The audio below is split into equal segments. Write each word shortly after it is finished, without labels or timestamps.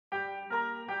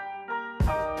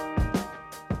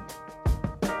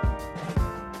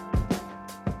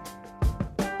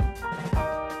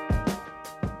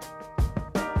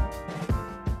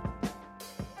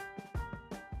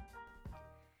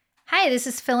Hi, this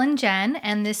is Phil and Jen,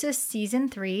 and this is season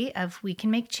 3 of We Can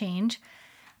Make Change.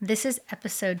 This is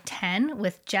episode 10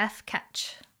 with Jeff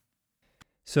Ketch.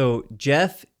 So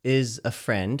Jeff is a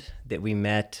friend that we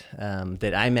met,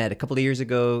 that I met a couple of years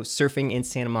ago surfing in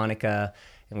Santa Monica,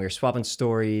 and we were swapping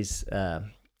stories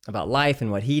about life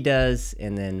and what he does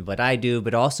and then what I do,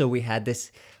 but also we had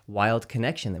this wild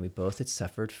connection that we both had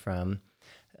suffered from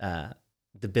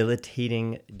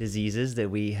debilitating diseases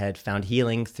that we had found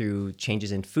healing through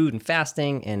changes in food and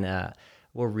fasting. And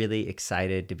we're really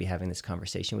excited to be having this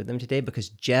conversation with him today because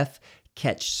Jeff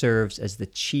Ketch serves as the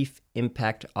Chief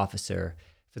Impact Officer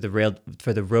for the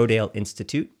Rodale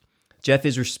Institute. Jeff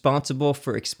is responsible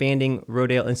for expanding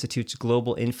Rodale Institute's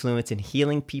global influence in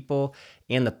healing people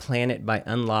and the planet by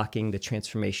unlocking the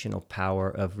transformational power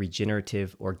of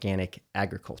regenerative organic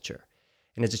agriculture.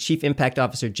 And as a Chief Impact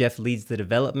Officer, Jeff leads the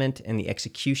development and the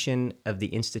execution of the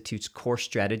Institute's core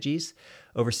strategies,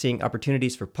 overseeing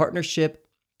opportunities for partnership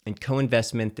and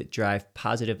co-investment that drive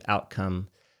positive outcome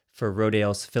for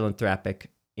Rodale's philanthropic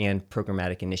and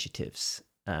programmatic initiatives.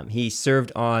 He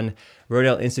served on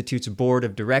Rodale Institute's board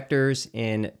of directors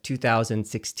in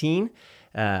 2016,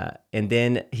 and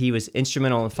then he was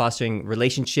instrumental in fostering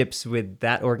relationships with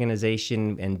that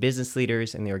organization and business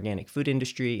leaders in the organic food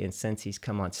industry, and since he's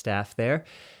come on staff there.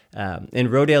 And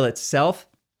Rodale itself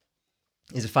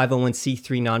is a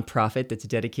 501c3 nonprofit that's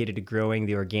dedicated to growing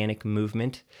the organic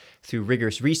movement through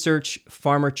rigorous research,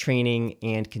 farmer training,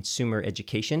 and consumer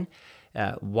education.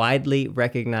 Widely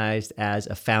recognized as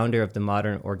a founder of the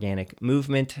modern organic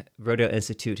movement, Rodale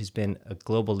Institute has been a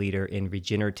global leader in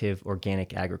regenerative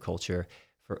organic agriculture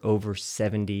for over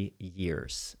 70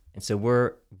 years. And so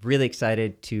we're really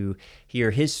excited to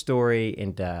hear his story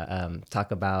and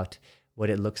talk about what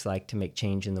it looks like to make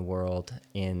change in the world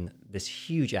in this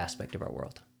huge aspect of our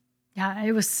world. Yeah,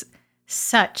 it was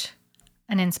such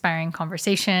an inspiring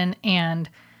conversation, and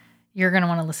you're going to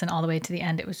want to listen all the way to the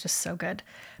end. It was just so good.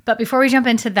 But before we jump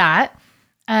into that,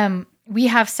 we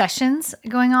have sessions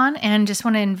going on and just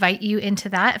want to invite you into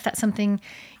that if that's something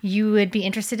you would be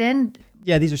interested in.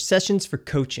 Yeah, these are sessions for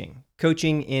coaching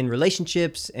in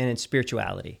relationships and in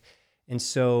spirituality. And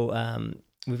so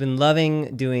we've been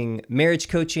loving doing marriage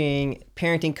coaching,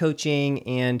 parenting coaching,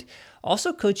 and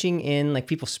also coaching in like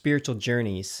people's spiritual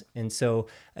journeys. And so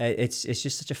it's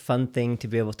just such a fun thing to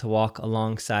be able to walk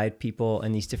alongside people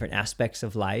in these different aspects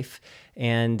of life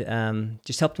and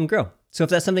just help them grow. So if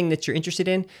that's something that you're interested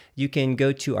in, you can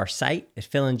go to our site at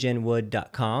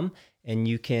philandjenwood.com and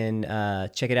you can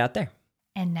check it out there.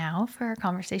 And now for our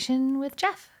conversation with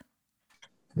Jeff.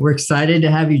 We're excited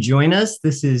to have you join us.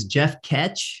 This is Jeff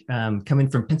Ketch coming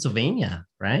from Pennsylvania,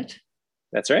 right?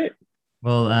 That's right.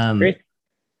 Well, great.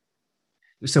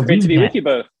 So great to be with you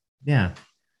both. Yeah.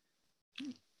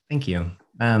 Thank you.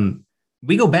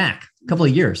 We go back a couple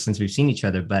of years since we've seen each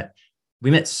other, but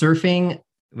we met surfing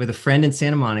with a friend in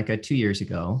Santa Monica 2 years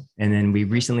ago. And then we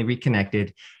recently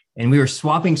reconnected and we were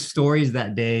swapping stories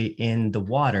that day in the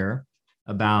water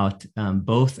about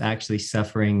both actually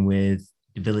suffering with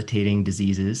debilitating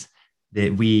diseases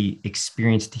that we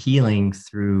experienced healing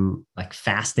through like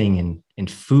fasting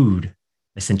and food,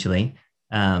 essentially.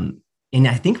 And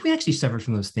I think we actually suffered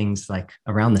from those things like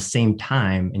around the same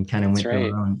time and kind of went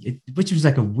through our own, which was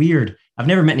like I've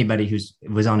never met anybody who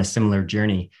was on a similar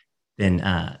journey. Then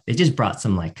it just brought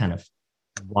some like kind of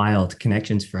wild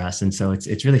connections for us. And so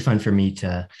it's really fun for me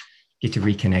to get to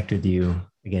reconnect with you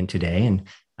again today.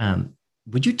 And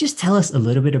would you just tell us a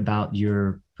little bit about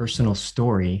your personal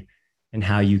story and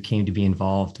how you came to be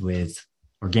involved with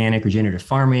organic regenerative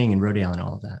farming and Rodale and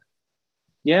all of that?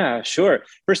 Yeah, sure.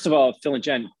 First of all, Phil and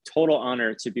Jen, total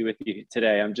honor to be with you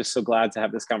today. I'm just so glad to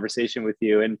have this conversation with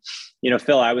you. And,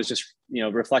 Phil, I was just,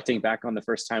 reflecting back on the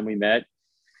first time we met.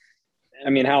 I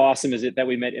mean, how awesome is it that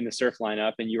we met in the surf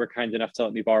lineup and you were kind enough to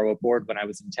let me borrow a board when I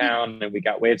was in town and we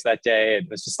got waves that day. It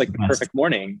was just like the perfect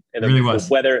morning. It really was.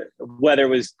 The weather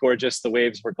was gorgeous. The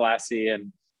waves were glassy.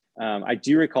 And I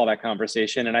do recall that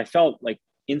conversation and I felt like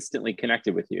instantly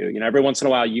connected with you. Every once in a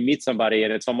while you meet somebody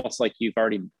and it's almost like you've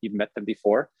met them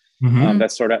before. Mm-hmm.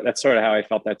 That's sort of how I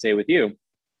felt that day with you.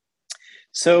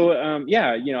 So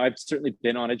I've certainly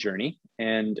been on a journey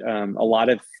and a lot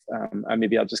of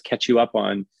maybe I'll just catch you up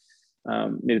on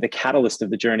maybe the catalyst of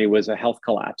the journey was a health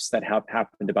collapse that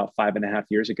happened about 5.5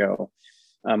 years ago.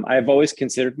 I've always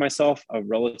considered myself a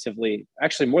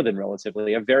more than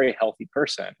relatively, a very healthy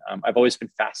person. I've always been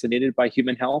fascinated by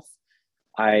human health.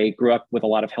 I grew up with a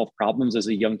lot of health problems as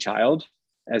a young child.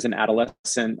 As an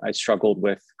adolescent, I struggled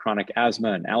with chronic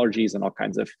asthma and allergies and all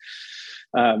kinds of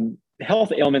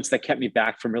health ailments that kept me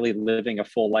back from really living a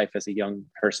full life as a young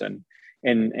person.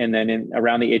 And then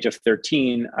around the age of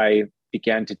 13, I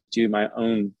began to do my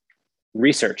own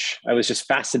research. I was just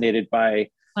fascinated by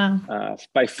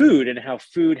food and how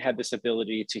food had this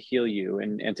ability to heal you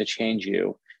and to change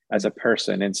you as a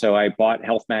person. And so I bought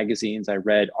health magazines. I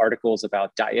read articles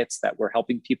about diets that were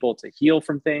helping people to heal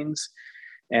from things.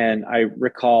 And I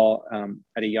recall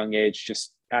at a young age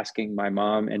just asking my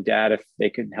mom and dad if they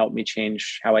could help me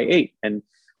change how I ate. And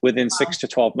within 6 to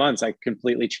 12 months, I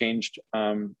completely changed.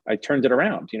 I turned it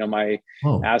around. My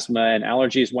asthma and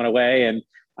allergies went away, and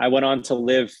I went on to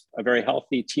live a very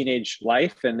healthy teenage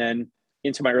life. And then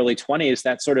into my early 20s,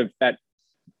 that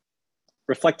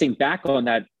reflecting back on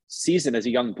that season as a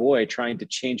young boy, trying to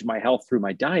change my health through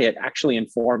my diet actually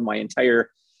informed my entire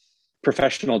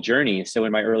professional journey. So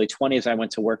in my early 20s, I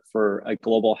went to work for a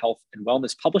global health and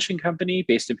wellness publishing company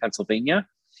based in Pennsylvania,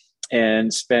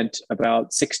 and spent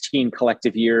about 16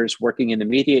 collective years working in the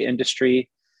media industry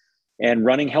and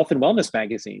running health and wellness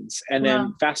magazines. And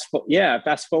then fast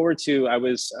forward to, I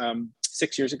was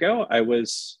 6 years ago, I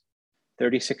was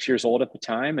 36 years old at the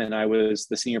time, and I was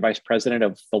the senior vice president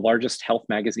of the largest health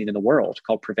magazine in the world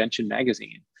called Prevention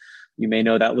Magazine. You may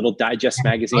know that little digest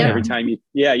magazine every time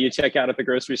you check out at the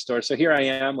grocery store. So here I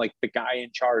am, like the guy in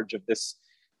charge of this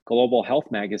global health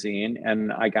magazine,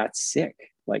 and I got sick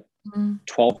like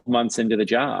 12 months into the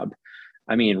job.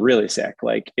 I mean, really sick.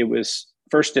 Like it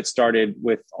started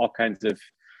with all kinds of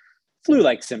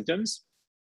flu-like symptoms,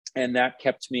 and that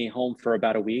kept me home for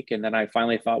about a week. And then I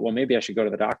finally thought, well, maybe I should go to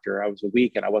the doctor. I was a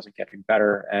week and I wasn't getting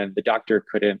better, and the doctor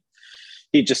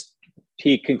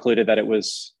he concluded that it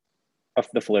was of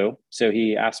the flu. So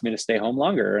he asked me to stay home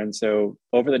longer. And so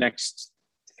over the next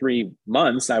 3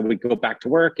 months, I would go back to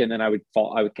work, and then I would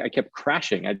fall. I kept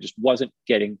crashing. I just wasn't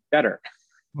getting better.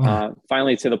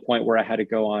 Finally, to the point where I had to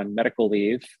go on medical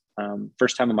leave,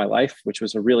 first time in my life, which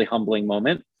was a really humbling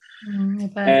moment.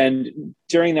 And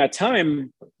during that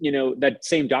time, that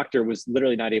same doctor was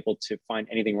literally not able to find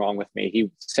anything wrong with me.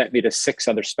 He sent me to 6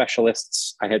 other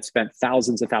specialists. I had spent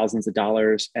thousands of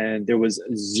dollars, and there was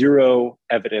zero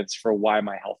evidence for why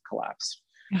my health collapsed.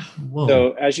 Whoa.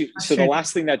 So the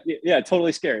last thing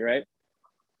totally scary, right?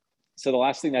 So the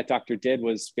last thing that doctor did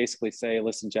was basically say,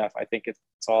 listen, Jeff, I think it's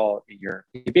all he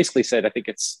basically said, I think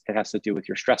it has to do with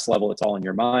your stress level. It's all in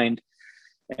your mind.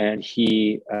 And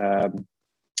he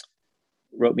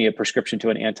wrote me a prescription to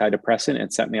an antidepressant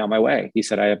and sent me on my way. He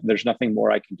said, there's nothing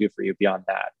more I can do for you beyond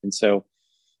that. And so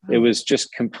it was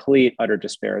just complete, utter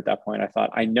despair at that point. I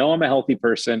thought, I know I'm a healthy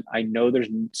person. I know there's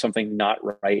something not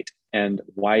right. And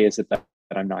why is it that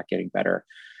I'm not getting better?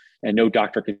 And no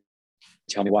doctor could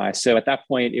tell me why. So at that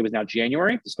point, it was now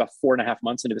January. It was about 4.5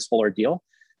 months into this whole ordeal.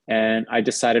 And I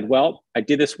decided, well, I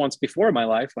did this once before in my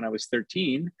life when I was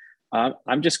 13.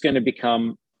 I'm just going to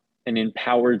become an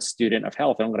empowered student of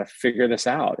health. I'm going to figure this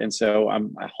out. And so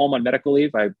I'm home on medical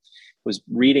leave. I was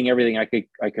reading everything I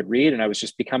could read, and I was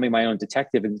just becoming my own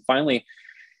detective. And finally,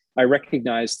 I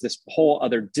recognized this whole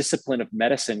other discipline of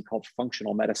medicine called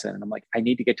functional medicine. And I'm like, I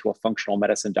need to get to a functional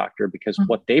medicine doctor, because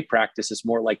what they practice is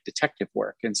more like detective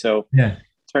work. And so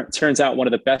turns out one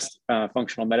of the best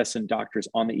functional medicine doctors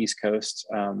on the East Coast,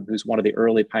 who's one of the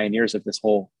early pioneers of this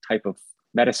whole type of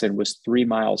medicine, was 3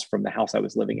 miles from the house I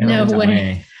was living in. No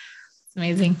way. It's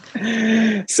amazing.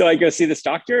 So I go see this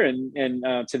doctor, and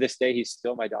to this day, he's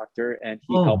still my doctor. And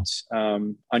he helped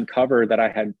uncover that I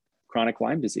had chronic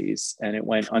Lyme disease, and it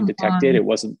went undetected. It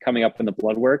wasn't coming up in the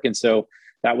blood work. And so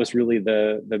that was really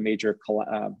the major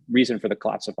reason for the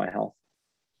collapse of my health.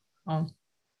 Oh,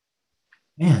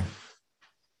 man.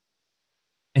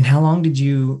 And how long did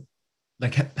you,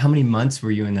 how many months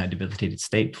were you in that debilitated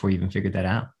state before you even figured that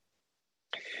out?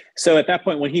 So at that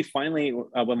point,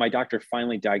 when my doctor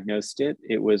finally diagnosed it,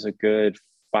 it was a good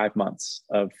 5 months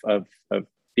of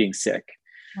being sick.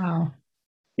 Wow.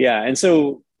 Yeah. And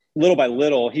so little by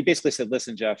little, he basically said,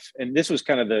 listen, Jeff, and this was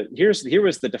kind of here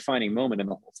was the defining moment in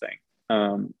the whole thing.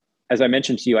 As I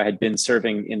mentioned to you, I had been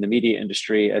serving in the media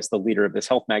industry as the leader of this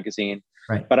health magazine,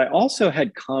 right. But I also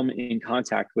had come in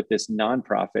contact with this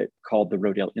nonprofit called the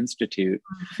Rodale Institute,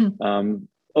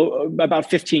 about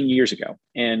 15 years ago.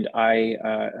 And I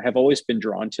have always been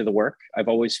drawn to the work. I've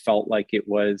always felt like it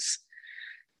was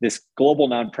this global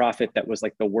nonprofit that was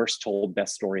like the worst told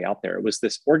best story out there. It was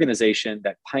this organization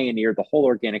that pioneered the whole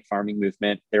organic farming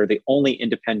movement. They're the only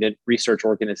independent research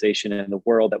organization in the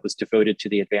world that was devoted to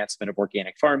the advancement of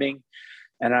organic farming.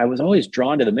 And I was always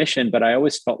drawn to the mission, but I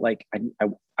always felt like I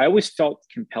always felt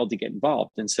compelled to get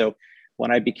involved. And so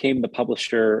when I became the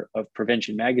publisher of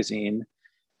Prevention Magazine,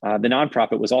 the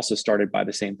nonprofit was also started by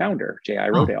the same founder, J.I.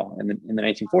 Rodale, in the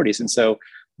 1940s. And so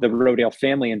the Rodale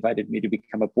family invited me to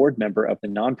become a board member of the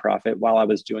nonprofit while I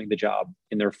was doing the job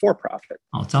in their for-profit.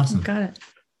 Oh, it's awesome. Got it.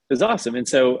 was awesome. And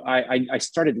so I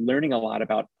started learning a lot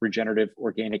about regenerative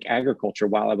organic agriculture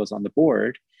while I was on the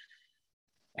board.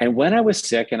 And when I was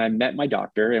sick and I met my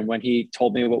doctor, and when he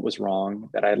told me what was wrong,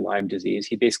 that I had Lyme disease,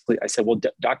 I said, well,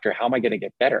 doctor, how am I going to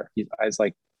get better? I was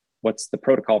like, what's the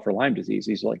protocol for Lyme disease?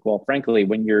 He's like, well, frankly,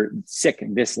 when you're sick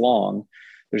this long,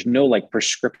 there's no like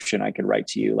prescription I could write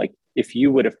to you. Like if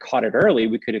you would have caught it early,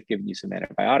 we could have given you some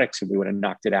antibiotics and we would have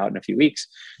knocked it out in a few weeks.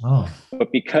 Oh.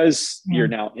 But because you're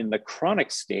now in the chronic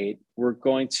state, we're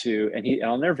going to, and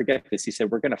I'll never forget this. He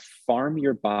said, we're going to farm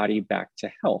your body back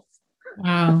to health.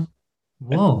 Wow.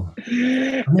 Whoa.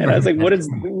 And I was like, what does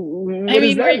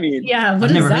that mean? Yeah.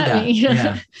 What does that mean?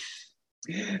 Yeah.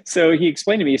 So he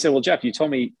explained to me, he said, well, Jeff, you told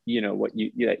me,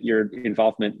 that your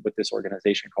involvement with this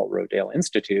organization called Rodale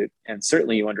Institute, and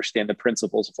certainly you understand the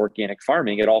principles of organic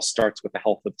farming. It all starts with the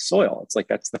health of the soil. It's like,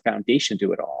 that's the foundation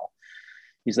to it all.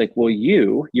 He's like, well,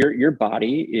 your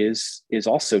body is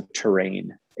also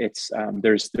terrain. It's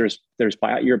there's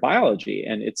your biology,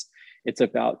 and it's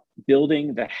about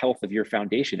building the health of your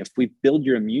foundation. If we build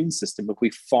your immune system, if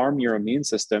we farm your immune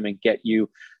system and get you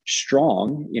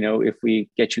strong, if we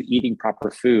get you eating proper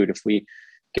food, if we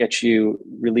get you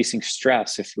releasing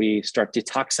stress, if we start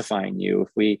detoxifying you, if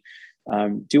we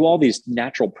do all these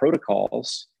natural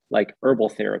protocols like herbal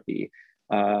therapy,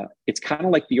 it's kind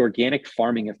of like the organic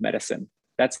farming of medicine.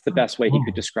 That's the best way he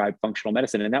could describe functional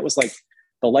medicine. And that was like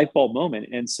the light bulb moment.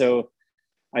 And so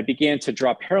I began to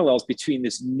draw parallels between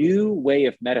this new way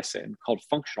of medicine called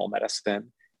functional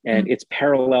medicine and its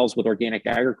parallels with organic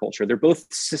agriculture. They're both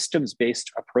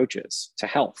systems-based approaches to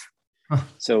health.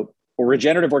 So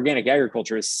regenerative organic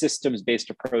agriculture is systems-based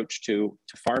approach to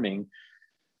farming.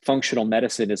 Functional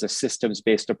medicine is a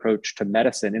systems-based approach to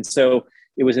medicine. And so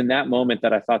it was in that moment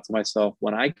that I thought to myself,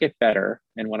 when I get better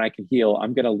and when I can heal,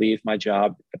 I'm going to leave my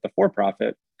job at the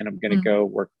for-profit and I'm going to go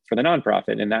work for the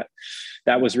nonprofit. And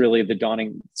that was really the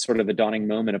dawning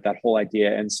moment of that whole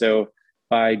idea. And so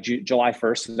by July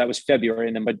 1st, that was February.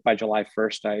 And then by July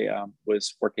 1st, I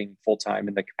was working full-time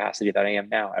in the capacity that I am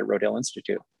now at Rodale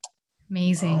Institute.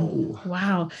 Amazing. Oh.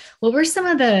 Wow. What were some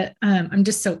of the, I'm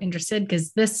just so interested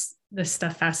because this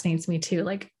stuff fascinates me too.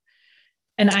 Like,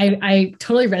 and I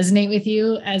totally resonate with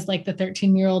you as like the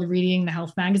 13-year-old reading the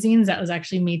health magazines. That was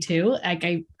actually me too. Like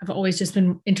I've always just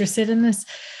been interested in this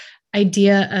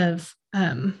idea of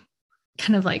kind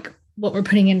of like what we're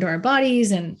putting into our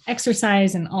bodies and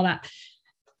exercise and all that.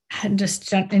 And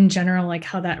just in general, like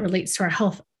how that relates to our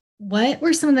health. What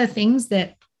were some of the things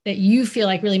that you feel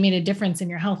like really made a difference in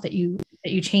your health that you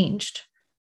changed?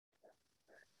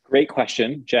 Great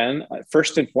question, Jen.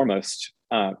 First and foremost,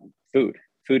 food.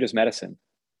 Food is medicine.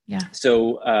 Yeah.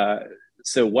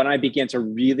 So when I began to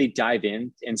really dive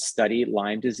in and study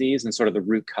Lyme disease and sort of the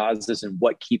root causes and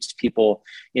what keeps people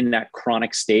in that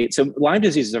chronic state. So Lyme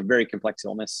disease is a very complex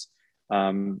illness.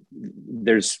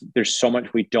 There's so much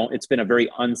it's been a very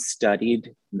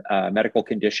unstudied medical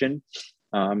condition.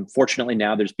 Fortunately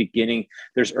now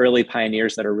there's early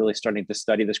pioneers that are really starting to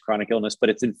study this chronic illness, but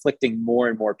it's inflicting more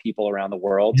and more people around the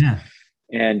world. Yeah.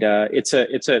 And it's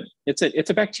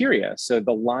a bacteria. So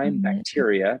the Lyme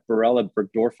bacteria, Borrelia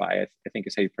burgdorferi, I think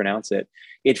is how you pronounce it.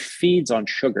 It feeds on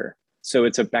sugar. So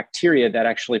it's a bacteria that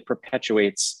actually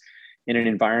perpetuates in an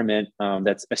environment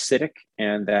that's acidic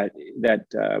and that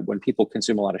when people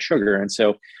consume a lot of sugar. And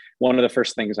so one of the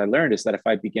first things I learned is that if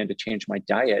I began to change my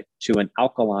diet to an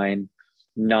alkaline,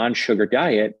 non-sugar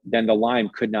diet, then the Lyme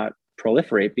could not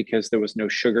proliferate because there was no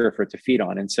sugar for it to feed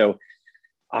on. And so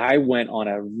I went on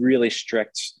a really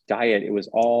strict diet. It was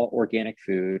all organic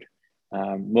food,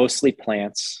 mostly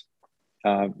plants,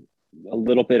 a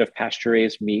little bit of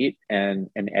pasture-raised meat and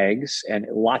eggs, and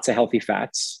lots of healthy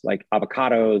fats like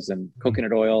avocados and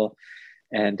coconut oil,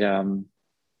 and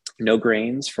no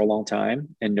grains for a long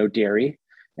time and no dairy.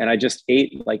 And I just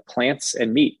ate like plants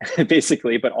and meat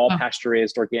basically, but all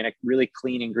pasture-raised, organic, really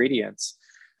clean ingredients.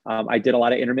 I did a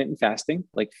lot of intermittent fasting,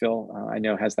 like Phil, I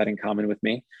know has that in common with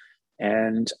me.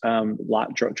 And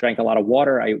drank a lot of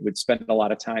water. I would spend a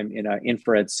lot of time in an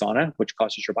infrared sauna, which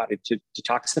causes your body to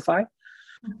detoxify.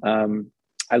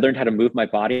 I learned how to move my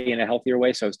body in a healthier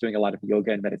way. So I was doing a lot of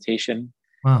yoga and meditation.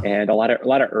 Wow. And a lot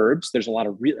of herbs. There's a lot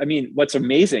of what's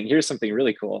amazing, here's something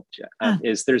really cool,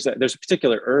 is there's a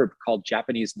particular herb called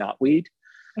Japanese knotweed,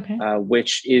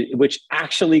 which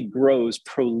actually grows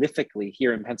prolifically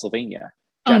here in Pennsylvania.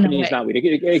 Japanese knotweed.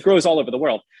 It grows all over the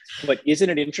world. But isn't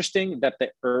it interesting that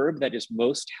the herb that is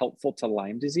most helpful to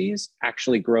Lyme disease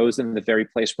actually grows in the very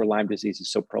place where Lyme disease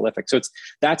is so prolific? So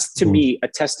that's to me a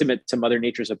testament to Mother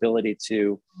Nature's ability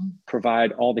to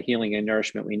provide all the healing and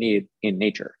nourishment we need in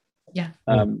nature. Yeah.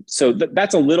 So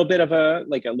that's a little bit of a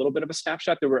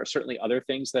snapshot. There were certainly other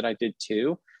things that I did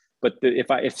too. But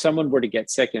if someone were to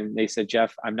get sick and they said,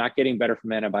 Jeff, I'm not getting better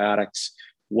from antibiotics,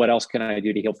 what else can I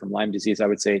do to heal from Lyme disease? I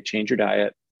would say change your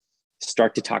diet,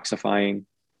 start detoxifying,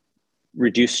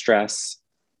 reduce stress,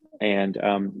 and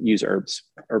use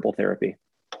herbal therapy.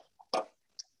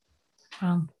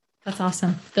 Wow, that's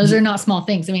awesome. Those are not small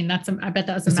things. I mean, I bet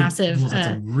that was a massive.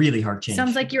 That's a really hard change.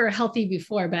 Sounds like you were healthy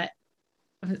before, but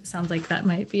it sounds like that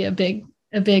might be a big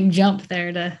jump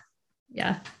there to,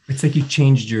 yeah. It's like you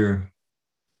changed your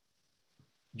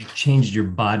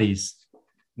body's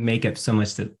makeup so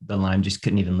much that the Lyme just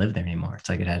couldn't even live there anymore. It's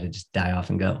like it had to just die off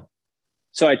and go.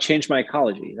 So I changed my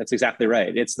ecology. That's exactly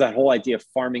right. It's that whole idea of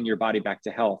farming your body back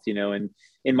to health, and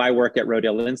in my work at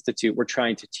Rodale Institute, we're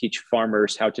trying to teach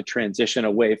farmers how to transition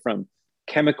away from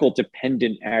chemical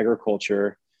dependent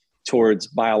agriculture towards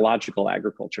biological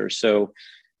agriculture. So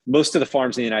most of the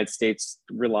farms in the United States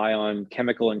rely on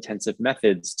chemical intensive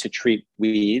methods to treat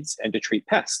weeds and to treat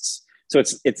pests. So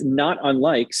it's not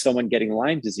unlike someone getting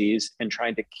Lyme disease and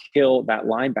trying to kill that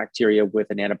Lyme bacteria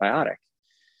with an antibiotic.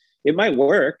 It might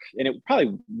work, and it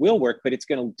probably will work, but it's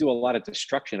going to do a lot of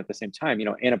destruction at the same time.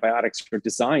 Antibiotics are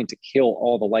designed to kill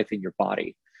all the life in your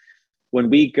body. When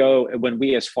we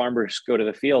as farmers go to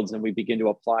the fields and we begin to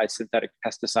apply synthetic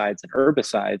pesticides and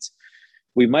herbicides,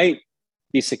 we might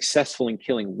be successful in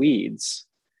killing weeds,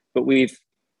 but we've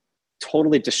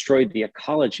totally destroyed the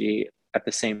ecology at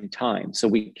the same time. So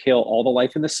we kill all the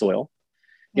life in the soil.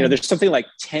 There's something like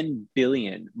 10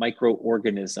 billion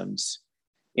microorganisms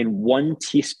in 1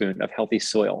 teaspoon of healthy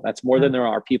soil. That's more than there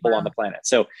are people on the planet.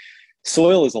 So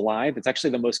soil is alive. It's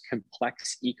actually the most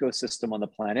complex ecosystem on the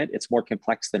planet. It's more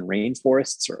complex than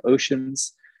rainforests or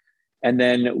oceans. And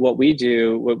then what we've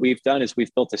done is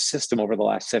we've built a system over the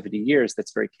last 70 years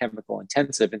that's very chemical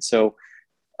intensive. And so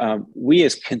we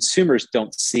as consumers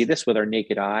don't see this with our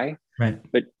naked eye, right?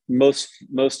 But most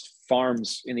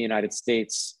farms in the United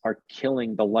States are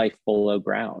killing the life below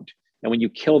ground. And when you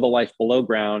kill the life below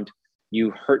ground,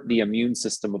 you hurt the immune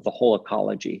system of the whole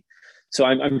ecology. So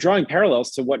I'm drawing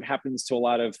parallels to what happens to a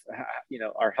lot of,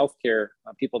 our healthcare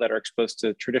people that are exposed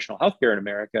to traditional healthcare in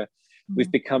America. Mm-hmm.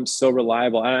 We've become so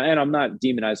reliable, and I'm not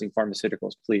demonizing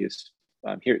pharmaceuticals. Please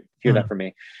hear that from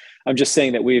me. I'm just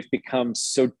saying that we've become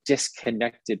so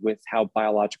disconnected with how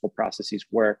biological processes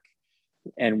work,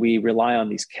 and we rely on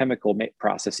these chemical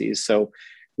processes. So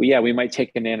we might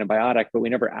take an antibiotic, but we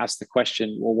never ask the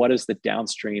question, well, what is the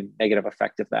downstream negative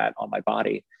effect of that on my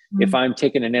body? Mm-hmm. If I'm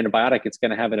taking an antibiotic, it's going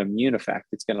to have an immune effect.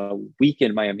 It's going to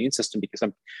weaken my immune system because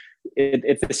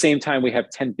at the same time, we have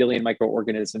 10 billion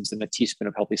microorganisms in a teaspoon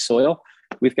of healthy soil.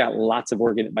 We've got lots of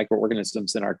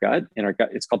microorganisms in our gut.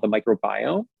 It's called the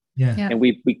microbiome. Yeah. And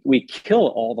we kill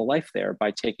all the life there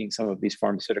by taking some of these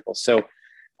pharmaceuticals. So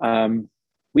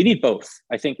we need both,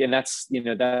 I think. And that's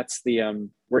the,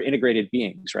 we're integrated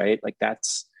beings, right? Like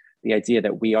that's the idea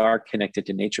that we are connected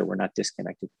to nature. We're not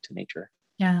disconnected to nature.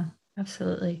 Yeah,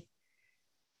 absolutely.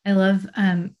 I love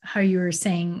how you were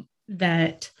saying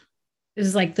that it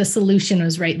was like the solution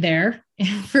was right there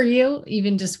for you,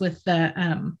 even just with the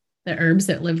herbs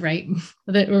that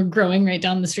were growing right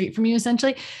down the street from you,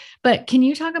 essentially. But can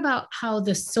you talk about how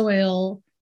the soil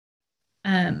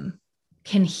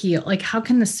can heal? Like, how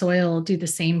can the soil do the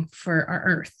same for our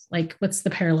earth? Like, what's the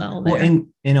parallel there? Well,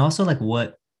 and also like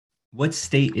what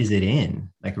state is it in?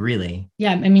 Like, really?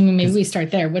 Yeah. I mean, maybe we start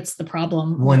there. What's the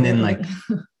problem? Well, and then like,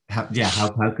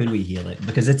 how could we heal it?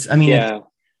 Because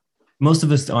most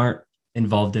of us aren't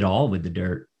involved at all with the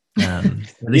dirt. At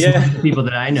least most of the people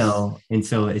that I know. And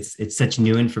so it's such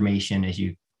new information as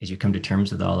you come to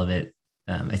terms with all of it.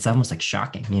 It's almost like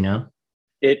shocking, and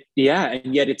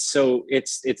yet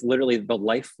it's literally the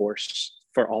life force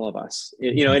for all of us,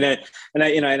 and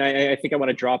I think I want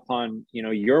to draw upon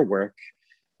your work,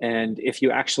 and if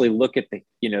you actually look at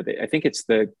I think it's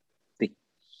the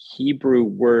Hebrew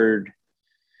word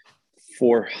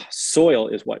for soil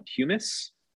is what?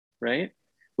 Humus, right?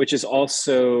 Which is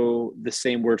also the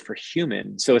same word for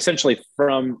human. So essentially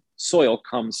from soil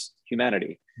comes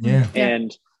humanity. Yeah.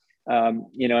 And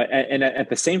and at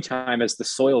the same time as the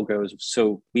soil goes,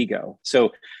 so we go.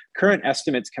 So current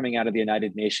estimates coming out of the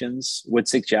United Nations would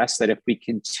suggest that if we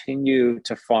continue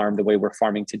to farm the way we're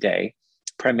farming today,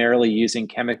 primarily using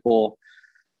chemical,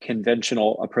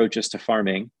 conventional approaches to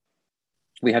farming,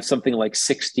 we have something like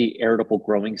 60 arable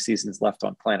growing seasons left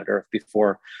on planet Earth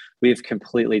before we have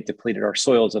completely depleted our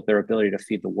soils of their ability to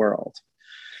feed the world.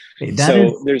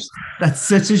 That's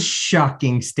such a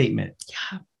shocking statement.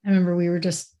 Yeah. I remember we were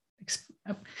just,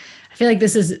 I feel like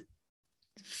this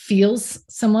feels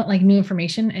somewhat like new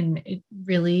information, and it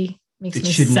really makes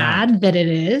me sad that it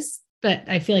is, but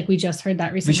I feel like we just heard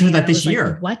that recently. We heard that this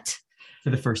year. Like, what?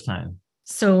 For the first time.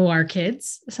 So our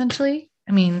kids, essentially.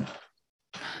 I mean,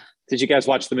 Did you guys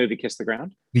watch the movie Kiss the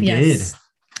Ground? We yes. did.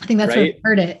 I think that's where Right? we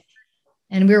heard it.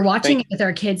 And we were watching Thank- it with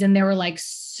our kids, and they were like,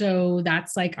 so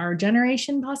that's like our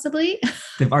generation, possibly.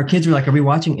 Our kids were like, "Are we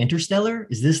watching Interstellar?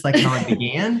 Is this like how it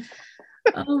began?"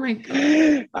 Oh my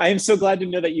God. I am so glad to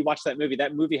know that you watched that movie.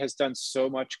 That movie has done so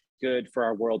much good for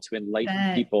our world to enlighten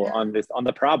That- people on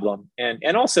the problem,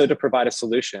 and also to provide a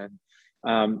solution.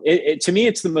 To me,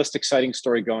 it's the most exciting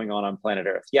story going on planet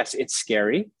Earth. Yes, it's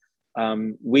scary.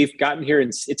 We've gotten here,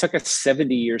 and it took us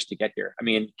 70 years to get here. I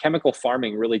mean, chemical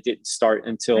farming really didn't start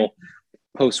until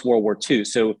post World War II.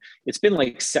 So it's been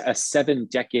like a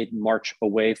 7-decade march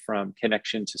away from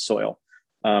connection to soil.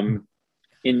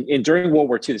 During World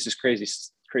War II, this is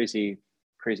crazy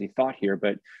thought here,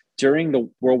 but during the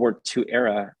World War II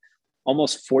era,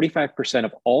 almost 45%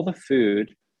 of all the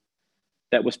food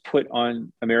that was put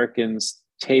on Americans'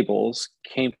 tables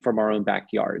came from our own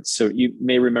backyards. So you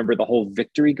may remember the whole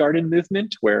Victory Garden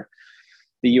movement, where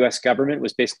the U.S. government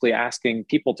was basically asking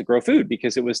people to grow food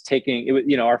because it was,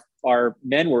 our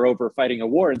men were over fighting a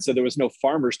war, and so there was no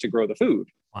farmers to grow the food.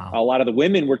 Wow. A lot of the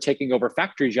women were taking over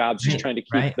factory jobs, just trying to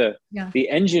keep the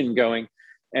engine going.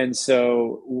 And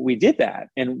so we did that,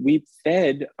 and we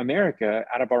fed America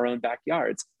out of our own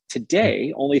backyards.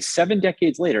 Today, only 7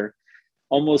 decades later,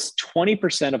 almost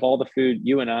 20% of all the food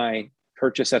you and I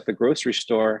purchase at the grocery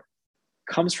store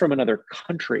comes from another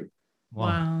country.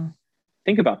 Wow.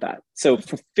 Think about that. So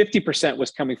 50%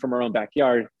 was coming from our own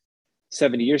backyard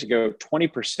 70 years ago.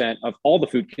 20% of all the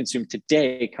food consumed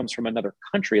today comes from another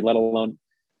country, let alone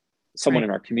someone in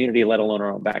our community, let alone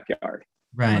our own backyard.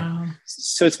 Right. Wow.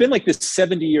 So it's been like this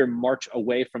 70-year march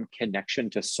away from connection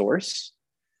to source.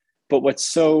 But what's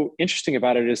so interesting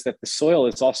about it is that the soil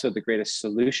is also the greatest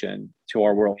solution to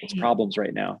our world's problems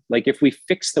right now. Like, if we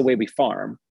fix the way we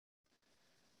farm,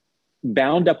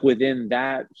 bound up within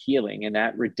that healing and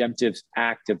that redemptive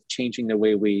act of changing the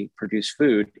way we produce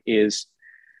food is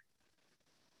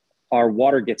our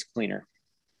water gets cleaner.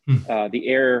 The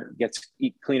air gets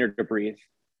cleaner to breathe.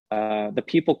 The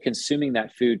people consuming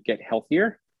that food get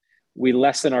healthier. We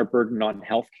lessen our burden on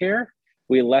healthcare.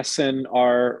 We lessen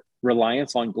our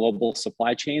reliance on global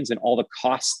supply chains and all the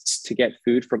costs to get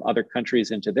food from other countries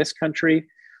into this country.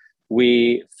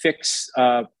 We fix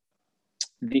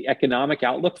the economic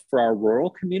outlook for our rural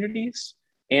communities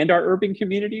and our urban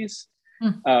communities.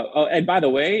 And by the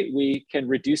way, we can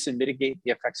reduce and mitigate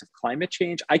the effects of climate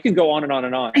change. I can go on and on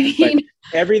and on, but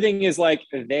everything is like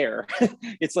there.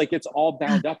 It's like it's all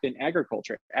bound up in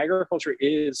agriculture. Agriculture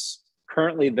is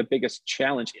currently the biggest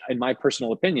challenge, in my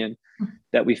personal opinion,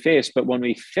 that we face. But when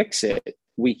we fix it,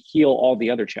 we heal all the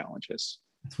other challenges.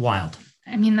 It's wild.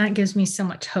 I mean, that gives me so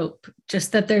much hope.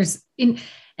 Just that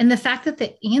and the fact that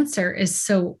the answer is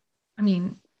so, I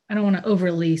mean, I don't want to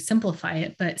overly simplify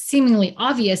it, but seemingly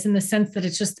obvious in the sense that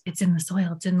it's in the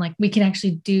soil. It's in, like, we can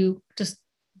actually do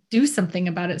something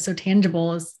about it. So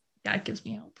tangible is, that gives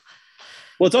me hope.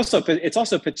 Well, it's also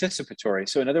participatory.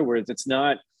 So in other words, it's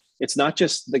not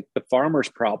just the farmer's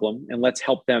problem and let's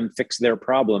help them fix their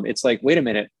problem. It's like, wait a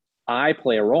minute, I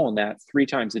play a role in that 3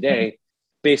 times a day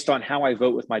based on how I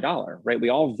vote with my dollar, right? We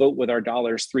all vote with our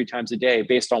dollars 3 times a day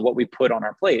based on what we put on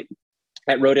our plate.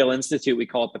 At Rodale Institute, we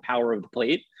call it the power of the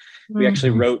plate. We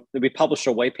actually we published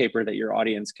a white paper that your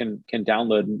audience can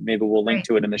download, and maybe we'll link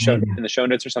to it in the show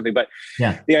notes or something. But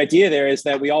the idea there is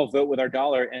that we all vote with our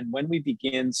dollar. And when we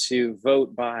begin to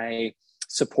vote by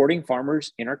supporting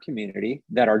farmers in our community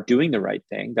that are doing the right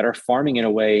thing, that are farming in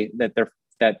a way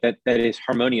that is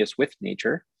harmonious with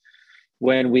nature,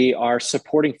 when we are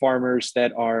supporting farmers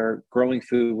that are growing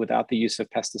food without the use of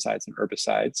pesticides and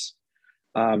herbicides,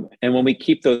 and when we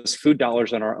keep those food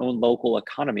dollars in our own local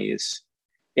economies,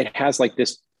 it has like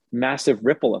this massive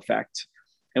ripple effect,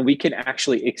 and we can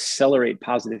actually accelerate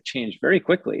positive change very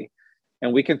quickly,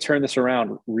 and we can turn this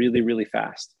around really, really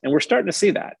fast. And we're starting to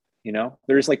see that.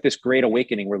 There's like this great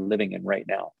awakening we're living in right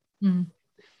now.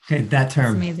 Okay, that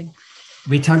term. That's amazing.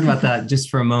 We talked about that just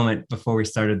for a moment before we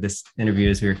started this interview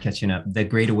as we were catching up. The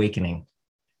Great Awakening.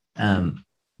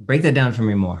 Break that down for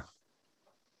me more.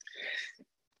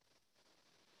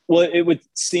 Well, it would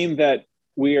seem that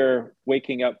we are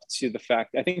waking up to the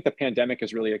fact. I think the pandemic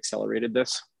has really accelerated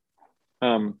this.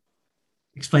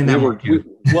 Explain that more.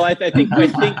 I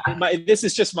think this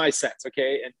is just my sense,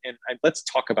 okay? And let's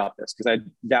talk about this because I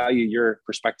value your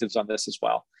perspectives on this as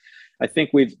well. I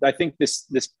think this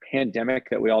pandemic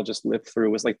that we all just lived through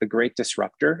was like the great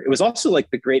disruptor. It was also like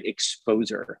the great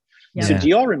exposer. Yeah. So do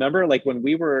you all remember, like, when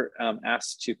we were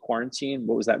asked to quarantine?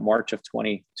 What was that, March of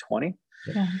 2020?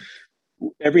 Yeah.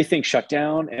 Everything shut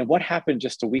down. And what happened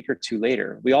just a week or two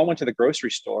later? We all went to the grocery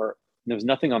store. there was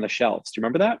nothing on the shelves. Do you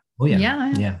remember that? Oh yeah.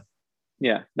 Yeah. Yeah.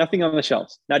 Yeah, nothing on the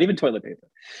shelves, not even toilet paper.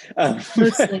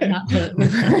 Mostly not toilet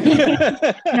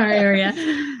paper in our area.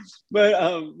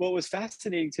 But what was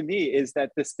fascinating to me is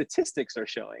that the statistics are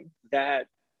showing that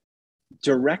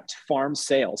direct farm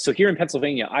sales. So here in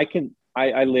Pennsylvania,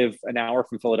 I live an hour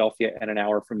from Philadelphia and an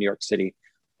hour from New York City,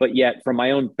 but yet from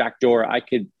my own back door, I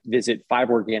could visit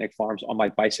 5 organic farms on my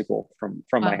bicycle from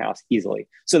my house easily.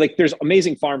 So like there's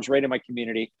amazing farms right in my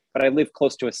community, but I live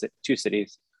close to 2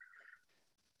 cities.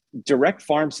 Direct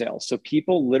farm sales. So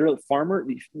people literally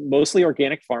mostly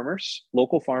organic farmers,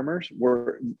 local farmers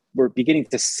were beginning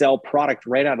to sell product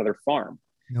right out of their farm.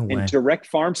 No way. And direct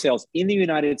farm sales in the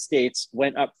United States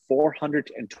went up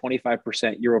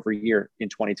 425% year over year in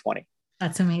 2020.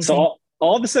 That's amazing. So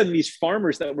all of a sudden, these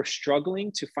farmers that were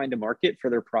struggling to find a market for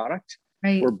their product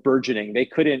were burgeoning. They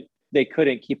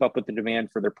couldn't keep up with the demand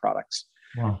for their products.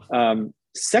 Wow.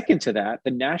 Second to that,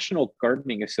 the National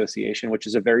Gardening Association, which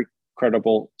is a very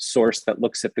credible source that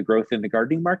looks at the growth in the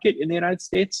gardening market in the United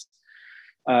States,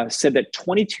 said that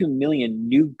 22 million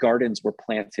new gardens were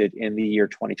planted in the year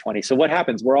 2020. So what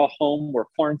happens? We're all home, we're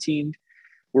quarantined,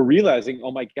 we're realizing,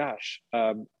 oh my gosh,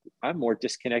 I'm more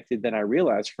disconnected than I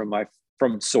realized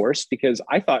from source, because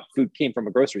I thought food came from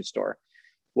a grocery store.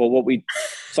 Well, what we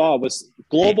saw was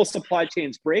global supply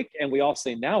chains break, and we all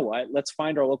say, now what? Let's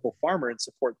find our local farmer and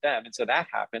support them. And so that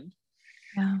happened.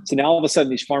 Yeah. So now all of a sudden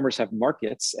these farmers have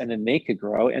markets, and then they could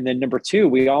grow. And then number 2,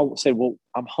 we all said, well,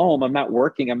 I'm home, I'm not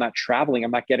working, I'm not traveling,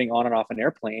 I'm not getting on and off an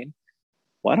airplane.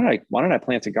 Why don't I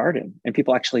plant a garden? And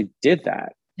people actually did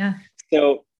that. Yeah.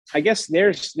 So I guess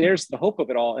there's the hope of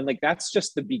it all. And like, that's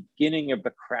just the beginning of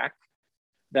the crack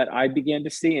that I began to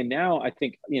see. And now I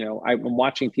think, I'm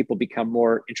watching people become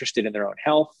more interested in their own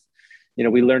health.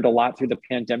 We learned a lot through the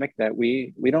pandemic that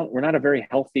we're not a very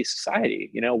healthy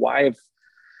society.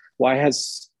 Why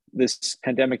has this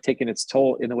pandemic taken its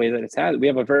toll in the way that it's had? We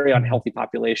have a very unhealthy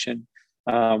population.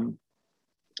 And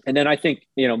then I think,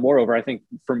 moreover, I think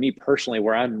for me personally,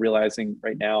 where I'm realizing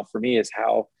right now for me is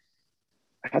how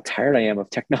tired I am of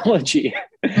technology.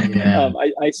 Yeah.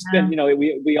 I spent,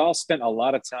 we all spent a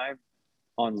lot of time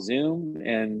on Zoom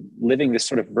and living this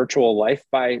sort of virtual life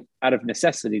out of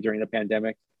necessity during the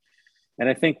pandemic. And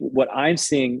I think what I'm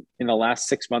seeing in the last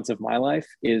 6 months of my life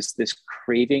is this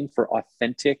craving for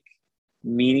authentic,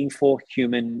 meaningful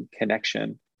human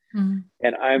connection. Mm-hmm.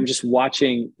 And I'm just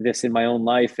watching this in my own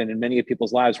life and in many of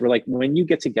people's lives. We're like, when you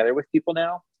get together with people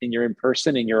now and you're in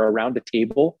person and you're around a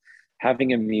table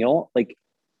having a meal, like,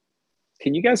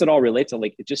 can you guys at all relate to,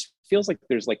 like, it just feels like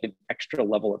there's like an extra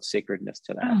level of sacredness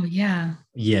to that. Oh yeah.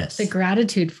 Yes. The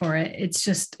gratitude for it. It's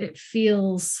just, it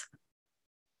feels,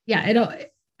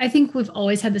 I think we've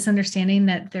always had this understanding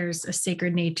that there's a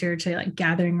sacred nature to like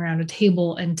gathering around a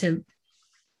table and to,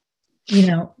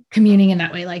 communing in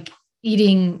that way, like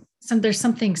eating there's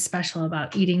something special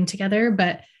about eating together,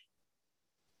 but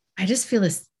I just feel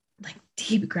this like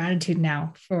deep gratitude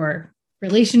now for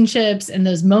relationships and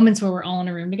those moments where we're all in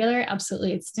a room together.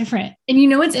 Absolutely. It's different.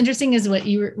 And what's interesting is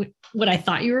what I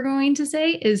thought you were going to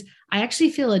say is I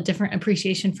actually feel a different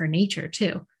appreciation for nature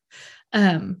too.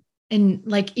 And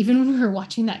like, even when we were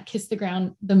watching that Kiss the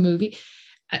Ground, the movie,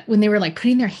 when they were like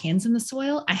putting their hands in the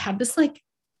soil, I had this like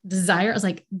desire. I was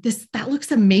like, that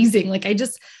looks amazing. Like, I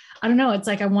don't know. It's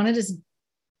like,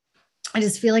 I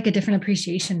just feel like a different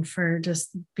appreciation for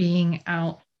just being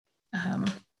out,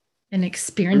 and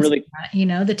experiencing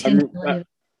that, the tangibility.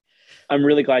 I'm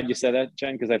really glad you said that,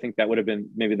 Jen, because I think that would have been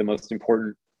maybe the most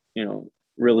important,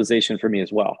 realization for me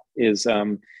as well, is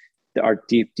our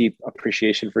deep, deep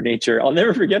appreciation for nature. I'll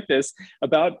never forget this.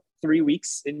 About 3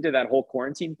 weeks into that whole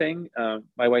quarantine thing,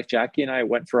 my wife Jackie and I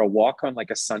went for a walk on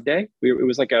like a Sunday. It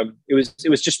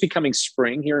was just becoming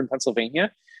spring here in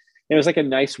Pennsylvania. It was like a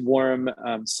nice warm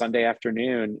Sunday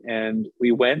afternoon, and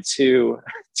we went to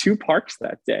 2 parks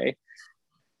that day.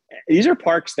 These are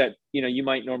parks that, you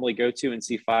might normally go to and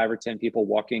see 5 or 10 people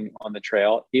walking on the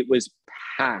trail. It was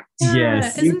packed.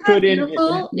 Yes. You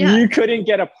couldn't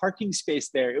get a parking space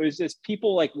there. It was just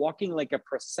people like walking like a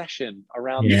procession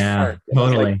around the park.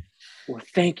 Totally. Like, well,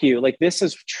 thank you. Like, this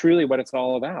is truly what it's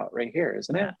all about right here,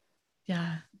 isn't it?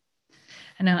 Yeah.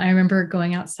 I know. I remember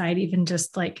going outside, even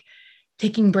just like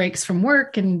taking breaks from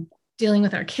work and dealing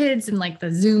with our kids and like the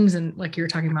Zooms, and like you were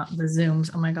talking about the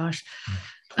Zooms. Oh my gosh.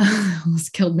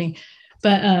 Almost killed me.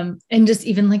 But and just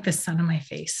even like the sun on my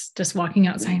face, just walking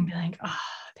outside and be like, oh,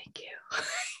 thank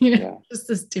you. Just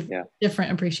this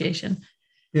different appreciation.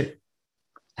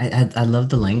 I love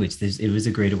the language. It was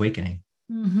a great awakening.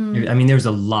 Mm-hmm. I mean, there was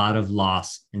a lot of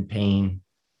loss and pain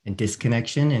and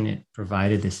disconnection, and it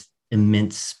provided this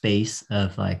immense space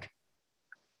of like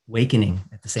awakening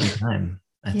at the same time.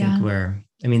 I Yeah.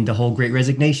 think the whole Great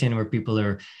Resignation, where people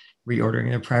are reordering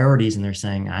their priorities and they're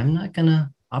saying, I'm not going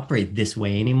to operate this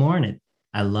way anymore. And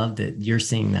I love that you're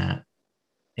seeing that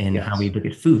in how we look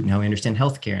at food and how we understand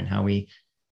healthcare and how we,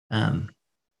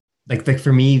 like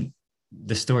for me,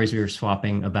 the stories we were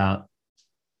swapping about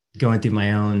going through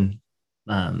my own,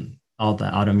 all the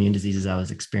autoimmune diseases I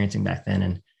was experiencing back then,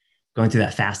 and going through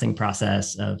that fasting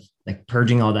process of like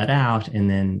purging all that out, and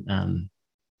then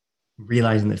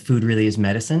realizing that food really is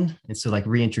medicine. And so like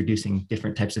reintroducing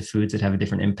different types of foods that have a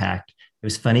different impact. It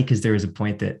was funny because there was a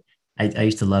point that I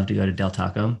used to love to go to Del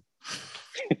Taco.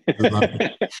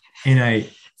 And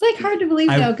it's like hard to believe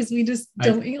though, because we just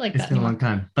don't eat like that. It's been a long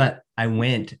time, but I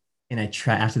went and I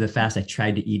tried after the fast, I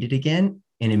tried to eat it again,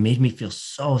 and it made me feel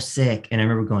so sick. And I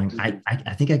remember going,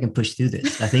 I think I can push through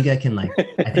this. I think I can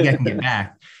get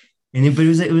back. And then, but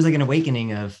it was like an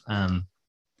awakening of,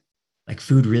 like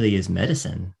food really is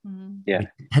medicine. Yeah.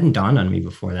 It hadn't dawned on me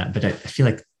before that, but I feel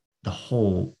like the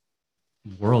whole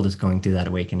world is going through that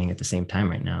awakening at the same time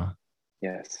right now.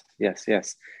 Yes.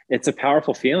 It's a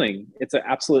powerful feeling. It's an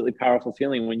absolutely powerful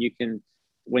feeling when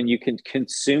you can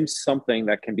consume something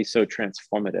that can be so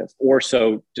transformative or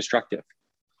so destructive,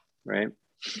 right?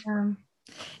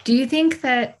 Do you think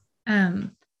that,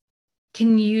 can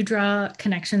you draw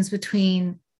connections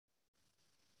between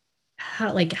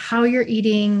how you're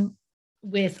eating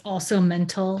with also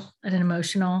mental and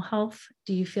emotional health?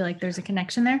 Do you feel like there's a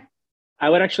connection there? I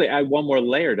would actually add one more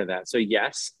layer to that. So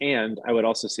yes, and I would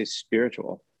also say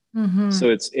spiritual. Mm-hmm. So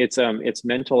it's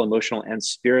mental, emotional, and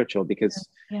spiritual, because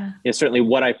certainly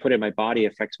what I put in my body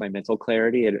affects my mental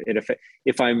clarity.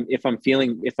 If I'm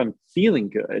feeling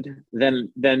good,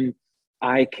 then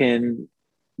I can.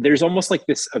 There's almost like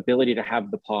this ability to have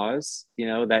the pause,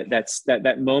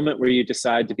 that moment where you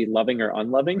decide to be loving or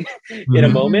unloving in a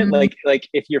moment. Like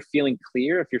if you're feeling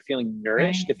clear, if you're feeling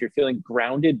nourished, if you're feeling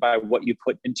grounded by what you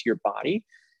put into your body,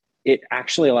 it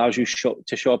actually allows you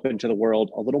to show up into the world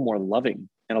a little more loving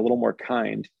and a little more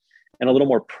kind and a little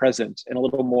more present and a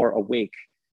little more awake.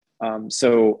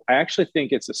 So I actually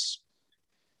think I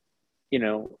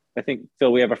think,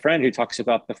 Phil, we have a friend who talks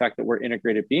about the fact that we're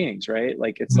integrated beings, right?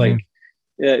 Like it's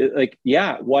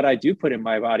what I do put in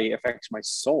my body affects my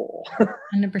soul.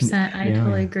 100%. I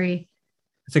totally agree.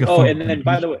 It's like and then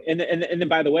by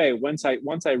the way, once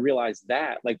I realize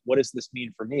that, like, what does this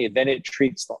mean for me? Then it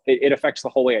affects the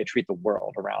whole way I treat the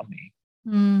world around me.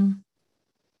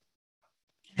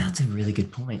 That's a really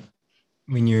good point.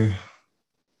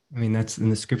 That's in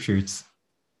the scripture. It's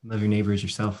love your neighbor as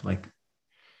yourself. Like,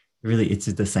 really, it's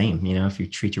the same. If you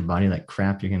treat your body like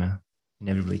crap, you're gonna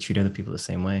inevitably treat other people the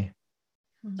same way.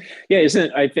 Yeah,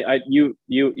 isn't you're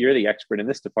the expert in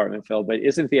this department, Phil? But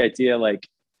isn't the idea like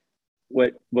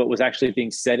what was actually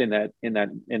being said in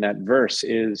that verse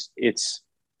is it's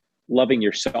loving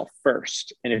yourself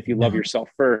first. And if you love yourself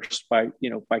first by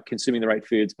consuming the right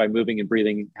foods, by moving and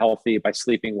breathing healthy, by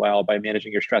sleeping well, by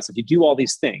managing your stress, if you do all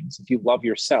these things, if you love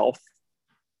yourself,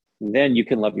 then you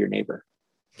can love your neighbor.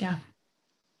 Yeah.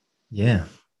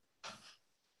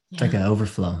 It's like an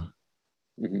overflow.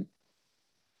 Mm-hmm.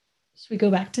 Should we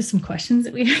go back to some questions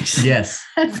that we actually had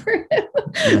for him?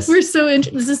 Yes. This is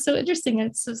so interesting.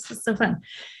 It's so fun.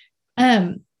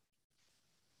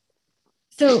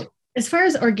 So as far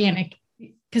as organic,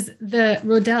 because the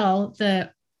Rodell,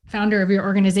 the founder of your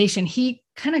organization, he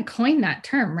kind of coined that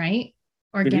term, right?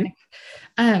 Organic.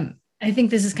 Mm-hmm. I think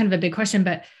this is kind of a big question,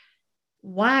 but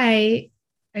why,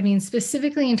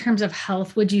 specifically in terms of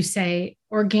health, would you say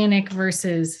organic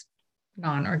versus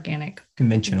non-organic?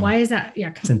 Conventional. Why is that?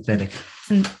 Synthetic.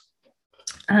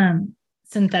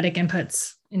 Synthetic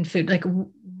inputs in food. Like,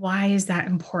 why is that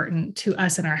important to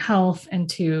us and our health, and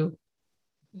to,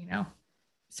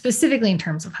 specifically in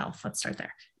terms of health? Let's start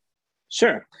there.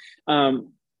 Sure.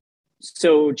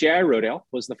 So J.I. Rodale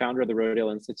was the founder of the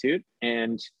Rodale Institute.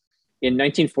 And in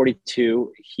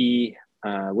 1942, he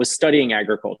was studying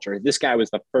agriculture. This guy was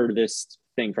the furthest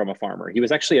thing from a farmer. He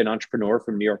was actually an entrepreneur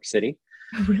from New York City.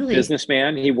 Really?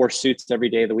 Businessman. He wore suits every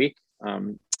day of the week.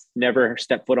 Never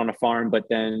stepped foot on a farm. But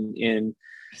then in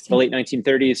the late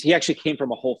 1930s, he actually came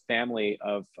from a whole family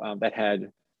of that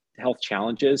had health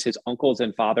challenges. His uncles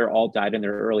and father all died in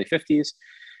their early 50s.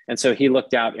 And so he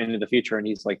looked out into the future and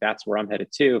he's like, that's where I'm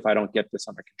headed to if I don't get this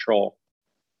under control.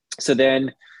 So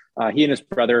then he and his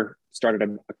brother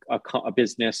started a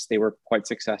business. They were quite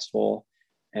successful,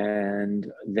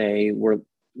 and they were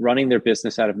running their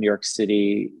business out of New York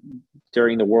City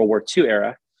during the World War II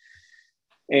era.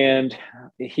 And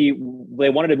they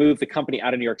wanted to move the company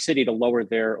out of New York City to lower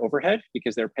their overhead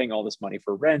because they're paying all this money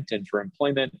for rent and for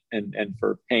employment and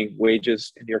for paying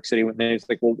wages in New York City. When they was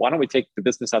like, well, why don't we take the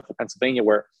business out to Pennsylvania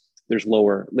where there's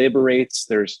lower labor rates,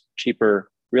 there's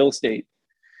cheaper real estate.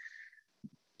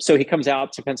 So he comes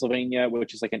out to Pennsylvania,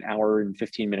 which is like an hour and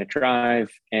 15-minute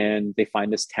drive, and they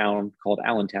find this town called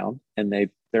Allentown, and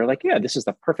they're like, yeah, this is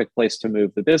the perfect place to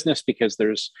move the business because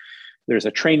there's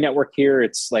a train network here.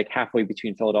 It's like halfway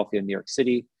between Philadelphia and New York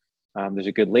City. There's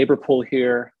a good labor pool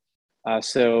here.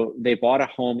 So they bought a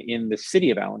home in the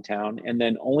city of Allentown, and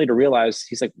then only to realize,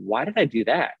 he's like, why did I do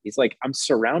that? He's like, I'm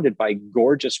surrounded by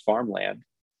gorgeous farmland.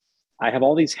 I have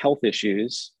all these health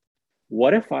issues.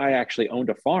 What if I actually owned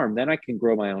a farm? Then I can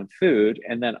grow my own food.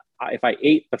 And then if I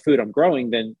ate the food I'm growing,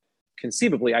 then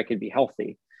conceivably I could be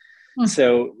healthy.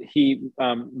 So he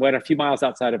went a few miles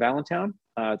outside of Allentown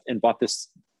and bought this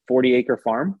 40-acre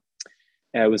farm.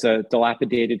 It was a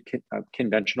dilapidated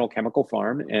conventional chemical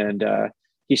farm. And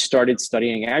he started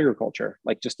studying agriculture,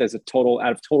 like just out of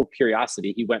total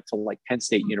curiosity. He went to like Penn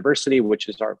State University, which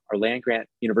is our land grant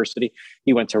university.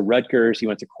 He went to Rutgers, he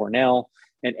went to Cornell.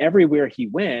 And everywhere he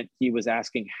went, he was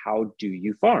asking, how do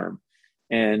you farm?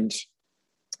 And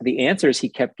the answers he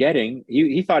kept getting,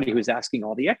 he thought he was asking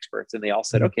all the experts, and they all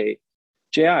said, okay,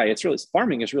 JI,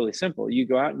 farming is really simple. You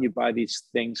go out and you buy these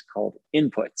things called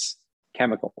inputs,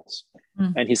 chemicals.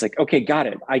 And he's like, okay, got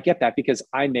it. I get that because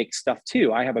I make stuff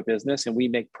too. I have a business and we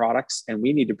make products, and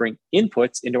we need to bring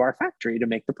inputs into our factory to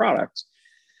make the products.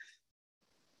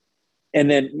 And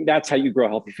then that's how you grow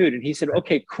healthy food. And he said,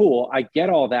 okay, cool. I get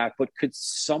all that, but could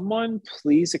someone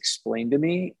please explain to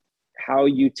me how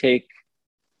you take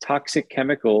toxic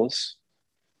chemicals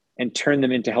and turn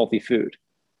them into healthy food?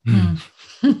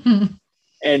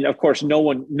 And of course, no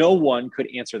one could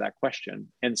answer that question.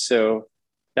 And so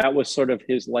that was sort of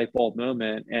his light bulb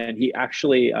moment. And he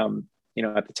actually, at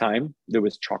the time there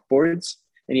was chalkboards,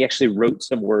 and he actually wrote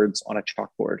some words on a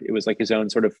chalkboard. It was like his own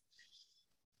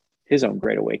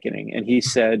great awakening. And he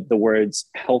said the words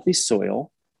healthy soil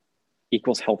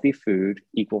equals healthy food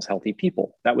equals healthy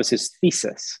people. That was his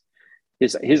thesis.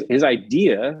 His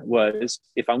idea was,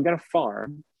 if I'm going to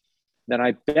farm, then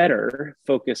I better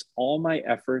focus all my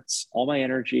efforts, all my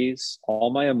energies,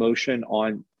 all my emotion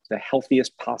on the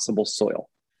healthiest possible soil.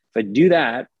 If I do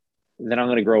that, then I'm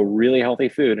going to grow really healthy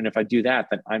food. And if I do that,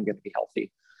 then I'm going to be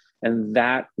healthy. And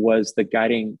that was the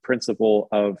guiding principle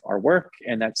of our work.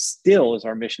 And that still is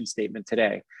our mission statement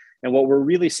today. And what we're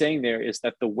really saying there is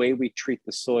that the way we treat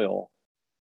the soil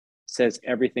says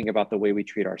everything about the way we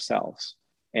treat ourselves.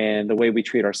 And the way we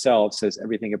treat ourselves says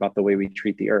everything about the way we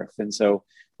treat the earth. And so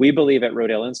we believe at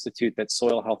Rodale Institute that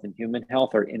soil health and human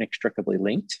health are inextricably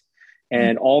linked.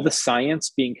 And all the science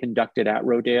being conducted at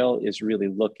Rodale is really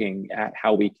looking at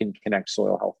how we can connect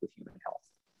soil health with human health.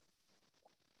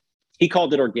 He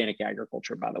called it organic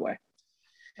agriculture, by the way.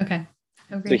 Okay.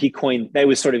 So that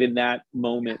was sort of in that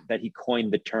moment that he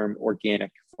coined the term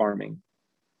organic farming.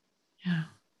 Yeah.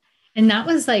 And that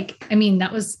was that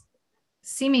was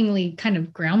seemingly kind of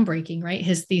groundbreaking, right?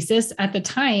 His thesis at the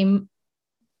time,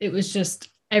 it was just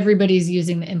everybody's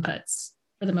using the inputs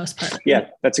for the most part. Yeah,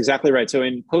 that's exactly right. So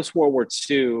in post-World War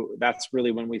II, that's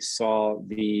really when we saw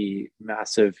the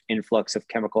massive influx of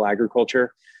chemical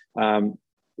agriculture.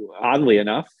 Oddly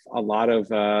enough, a lot of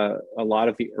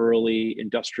the early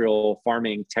industrial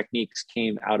farming techniques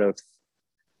came out of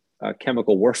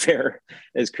chemical warfare,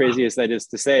 as crazy as that is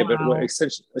to say. But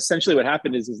essentially what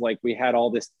happened is like we had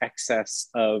all this excess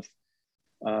of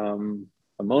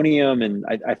ammonium, and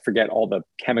I forget all the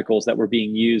chemicals that were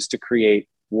being used to create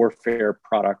warfare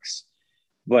products,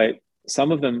 but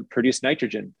some of them produce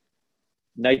nitrogen.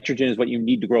 Nitrogen is what you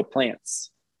need to grow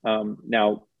plants.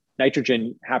 Now,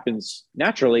 nitrogen happens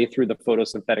naturally through the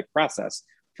photosynthetic process.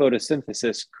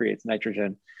 Photosynthesis creates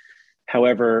nitrogen.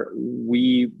 However,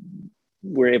 we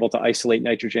were able to isolate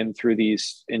nitrogen through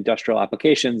these industrial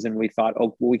applications, and we thought,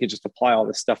 we could just apply all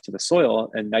this stuff to the soil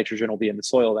and nitrogen will be in the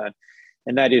soil then.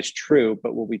 And that is true,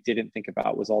 but what we didn't think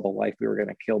about was all the life we were going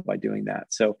to kill by doing that.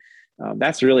 So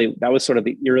that was sort of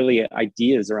the early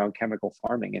ideas around chemical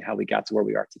farming and how we got to where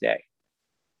we are today.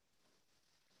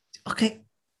 Okay.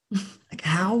 Like,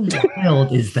 how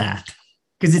wild is that?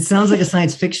 Because it sounds like a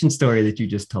science fiction story that you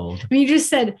just told. I mean, you just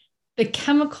said the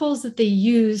chemicals that they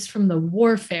use from the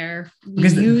warfare we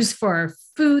use for our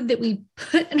food that we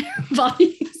put in our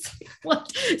bodies.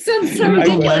 What sounds so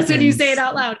ridiculous when you say it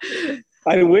out loud.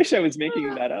 I wish I was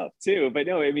making that up too, but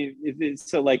no, I mean, it's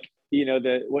so like,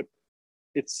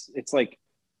 it's like,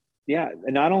 yeah.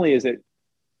 And not only is it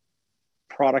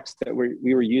products that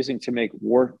we were using to make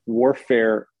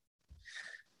warfare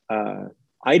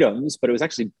items, but it was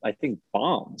actually, I think,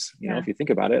 bombs. You know, if you think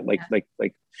about it,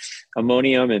 like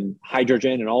ammonium and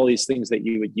hydrogen and all these things that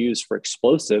you would use for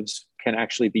explosives can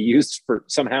actually be used for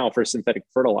somehow for synthetic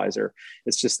fertilizer.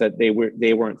 It's just that they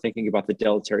weren't thinking about the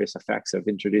deleterious effects of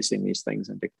introducing these things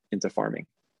into farming.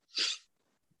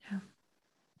 Yeah.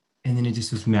 And then it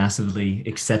just was massively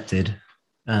accepted.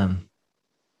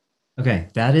 Okay,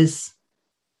 it's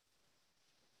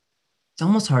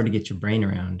almost hard to get your brain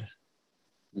around.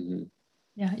 Mm-hmm.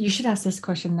 Yeah, you should ask this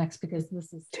question next, because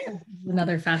this is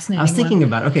another fascinating I was thinking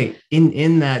about, okay,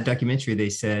 in that documentary, they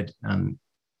said,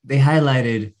 they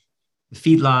highlighted the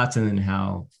feedlots and then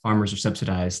how farmers are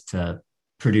subsidized to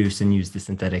produce and use the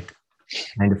synthetic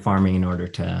kind of farming in order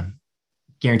to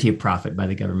guarantee a profit by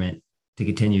the government to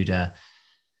continue to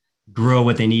grow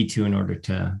what they need to in order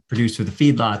to produce for the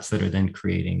feedlots that are then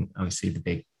creating, obviously, the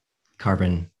big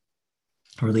carbon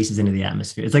releases into the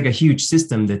atmosphere. It's like a huge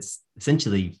system that's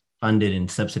essentially funded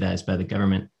and subsidized by the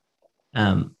government.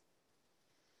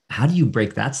 How do you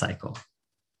break that cycle?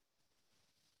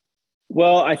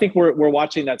 Well, I think we're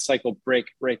watching that cycle break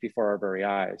right before our very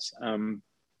eyes.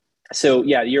 So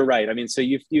yeah, you're right. I mean, so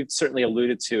you've certainly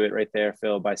alluded to it right there,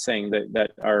 Phil, by saying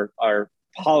that our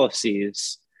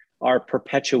policies are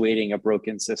perpetuating a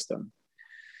broken system.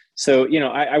 So, you know,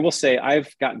 I will say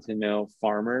I've gotten to know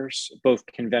farmers, both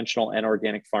conventional and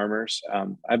organic farmers.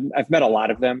 I've met a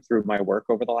lot of them through my work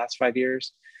over the last 5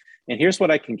 years. And here's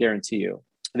what I can guarantee you.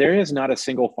 There is not a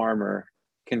single farmer,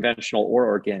 conventional or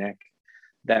organic,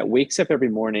 that wakes up every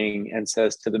morning and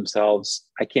says to themselves,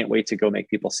 I can't wait to go make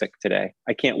people sick today.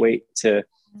 I can't wait to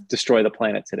destroy the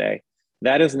planet today.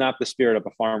 That is not the spirit of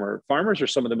a farmer. Farmers are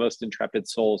some of the most intrepid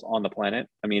souls on the planet.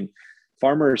 I mean,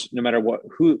 farmers, no matter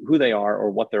who they are or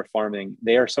what they're farming,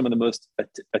 they are some of the most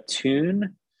attuned,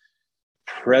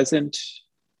 present,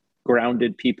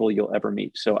 grounded people you'll ever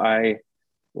meet. So I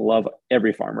love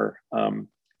every farmer.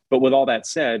 But with all that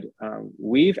said,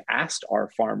 we've asked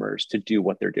our farmers to do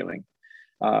what they're doing.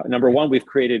 Number one, we've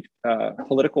created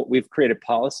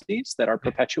policies that are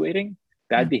perpetuating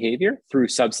bad behavior through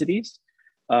subsidies,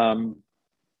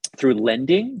 through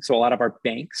lending. So a lot of our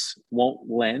banks won't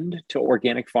lend to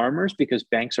organic farmers because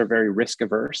banks are very risk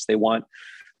averse. They want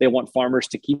farmers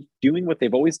to keep doing what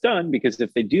they've always done, because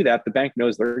if they do that, the bank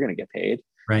knows they're going to get paid.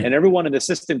 Right. And everyone in the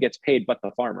system gets paid but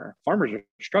the farmer. Farmers are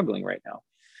struggling right now.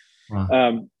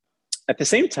 Wow. At the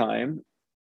same time,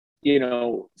 you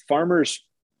know, farmers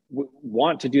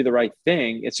want to do the right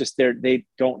thing. It's just they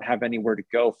don't have anywhere to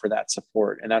go for that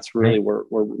support. And that's really where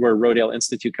Rodale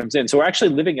Institute comes in. So we're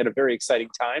actually living at a very exciting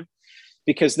time,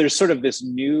 because there's sort of this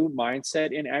new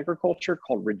mindset in agriculture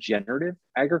called regenerative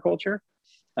agriculture.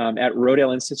 At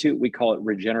Rodale Institute, we call it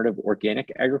regenerative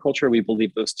organic agriculture. We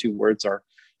believe those two words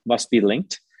must be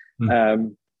linked.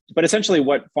 But essentially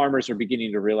what farmers are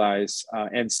beginning to realize,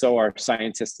 and so are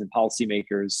scientists and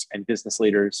policymakers and business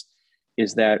leaders,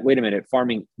 is that, wait a minute,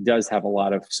 farming does have a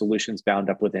lot of solutions bound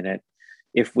up within it.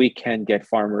 If we can get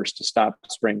farmers to stop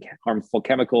spraying harmful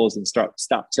chemicals and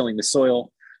stop tilling the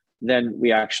soil, then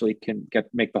we actually can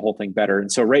make the whole thing better. And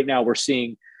so right now we're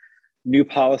seeing new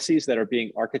policies that are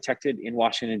being architected in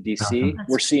Washington, D.C.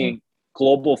 We're seeing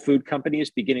global food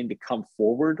companies beginning to come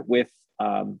forward with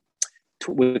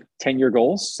 10-year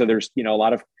goals. So there's, you know, a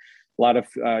lot of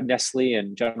Nestle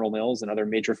and General Mills and other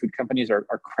major food companies are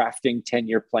crafting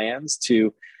 10-year plans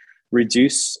to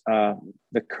reduce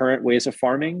the current ways of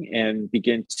farming and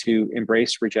begin to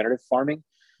embrace regenerative farming.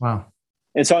 Wow.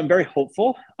 And so I'm very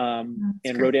hopeful. And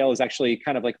Rodale is actually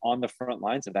kind of like on the front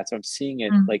lines of that. So I'm seeing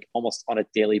it like almost on a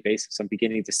daily basis. I'm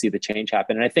beginning to see the change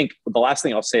happen. And I think the last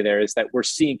thing I'll say there is that we're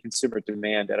seeing consumer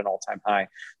demand at an all-time high.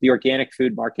 The organic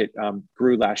food market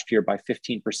grew last year by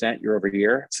 15% year over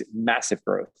year. It's massive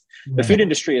growth. The food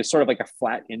industry is sort of like a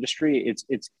flat industry.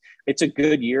 It's a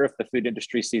good year if the food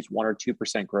industry sees 1 or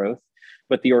 2% growth,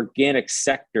 but the organic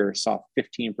sector saw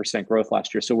 15% growth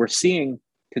last year. So we're seeing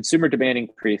consumer demand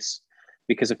increase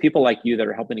because of people like you that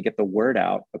are helping to get the word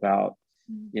out about,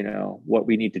 you know, what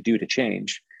we need to do to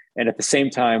change. And at the same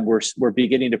time, we're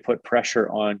beginning to put pressure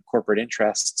on corporate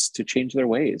interests to change their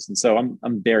ways. And so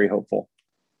I'm very hopeful,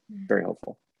 very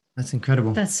hopeful. That's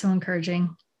incredible. That's so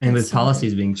encouraging. And with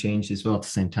policies being changed as well at the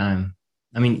same time.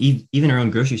 I mean, even our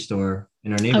own grocery store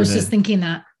in our neighborhood. I was just thinking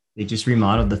that. They just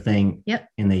remodeled the thing. Yep.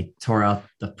 And they tore out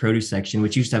the produce section,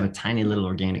 which used to have a tiny little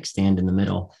organic stand in the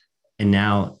middle. And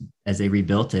now, as they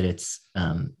rebuilt it, it's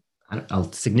a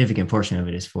significant portion of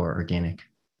it is for organic.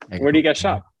 Where do you guys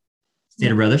shop?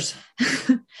 Stater Brothers.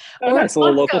 It's a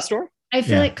little local store. I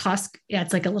feel like Costco. Yeah,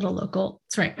 it's like a little local.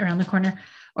 It's right around the corner.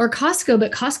 Or Costco,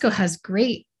 but Costco has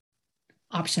great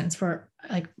options for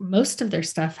like most of their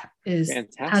stuff has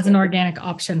Fantastic. an organic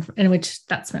option, in which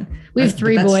that's been, we have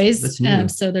three boys.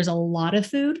 So there's a lot of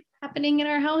food happening in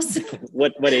our house.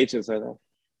 What ages are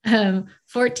they?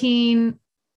 14,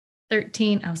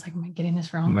 13. I was like, am I getting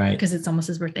this wrong? Right. Because it's almost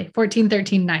his birthday. 14,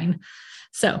 13, 9.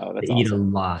 So they eat a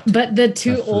lot. But the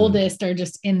two oldest are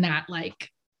just in that, like,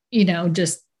 you know,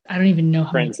 just, I don't even know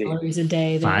how frenzy. many calories a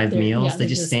day. 5 meals. They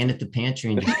just stand at the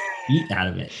pantry and just eat out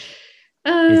of it.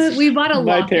 We bought a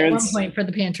lock at one point for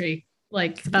the pantry.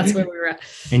 Like, that's where we were at.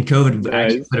 And COVID, I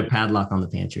actually put a padlock on the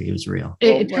pantry. It was real.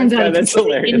 It turns out it's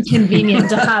inconvenient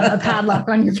to have a padlock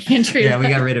on your pantry. Yeah, we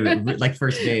got rid of it like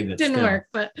first day, but didn't work.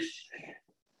 But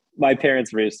my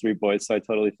parents raised 3 boys, so I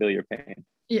totally feel your pain.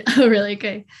 Yeah. Oh, really?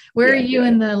 Okay. Where are you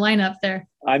in the lineup there?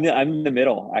 I'm in the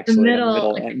middle, actually.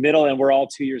 The middle, and we're all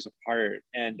 2 years apart.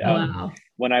 And wow.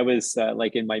 When I was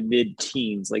like in my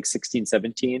mid-teens, like 16,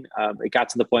 17, it got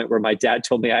to the point where my dad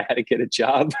told me I had to get a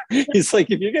job. He's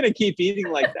like, if you're going to keep eating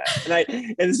like that,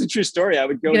 and it's a true story. I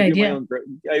would go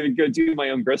do my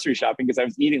own grocery shopping because I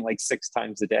was eating like 6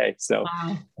 times a day. So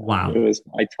wow,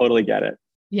 I totally get it.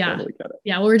 Yeah. Totally get it.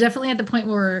 Yeah. Well, we're definitely at the point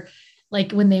where,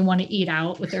 like, when they want to eat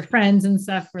out with their friends and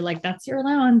stuff, we're like, that's your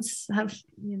allowance.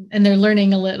 And they're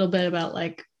learning a little bit about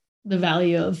like the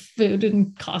value of food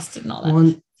and cost and all that.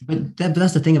 Well, but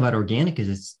that's the thing about organic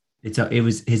is it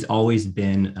has always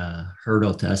been a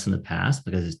hurdle to us in the past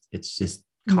because it's just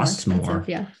costs more,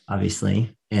 yeah,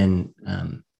 obviously. And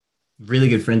really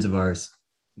good friends of ours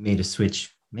made a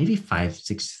switch maybe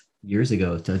 5-6 years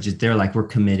ago to they're like, we're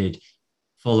committed,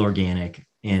 full organic.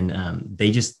 And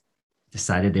they just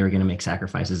decided they were going to make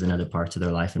sacrifices in other parts of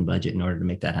their life and budget in order to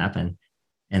make that happen.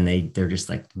 And they're just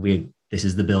like, this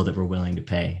is the bill that we're willing to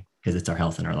pay because it's our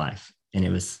health and our life. And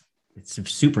it's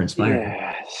super inspiring.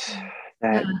 Yes.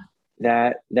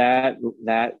 That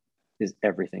is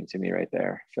everything to me right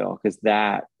there, Phil, because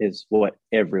that is what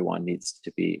everyone needs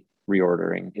to be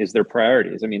reordering is their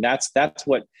priorities. I mean, that's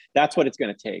what it's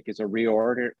going to take is a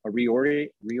reordering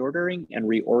and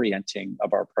reorienting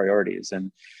of our priorities.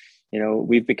 And you know,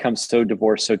 we've become so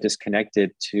divorced, so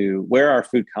disconnected to where our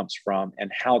food comes from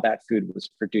and how that food was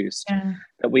produced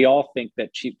that we all think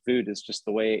that cheap food is just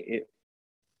the way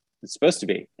it's supposed to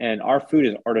be. And our food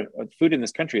in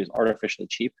this country is artificially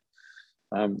cheap.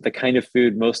 The kind of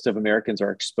food most of Americans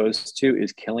are exposed to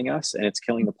is killing us and it's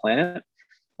killing the planet.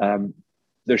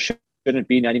 There shouldn't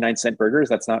be 99-cent burgers.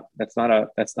 That's not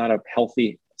a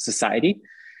healthy society.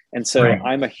 And so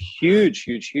I'm a huge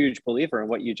believer in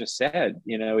what you just said,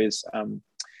 you know, is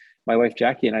my wife,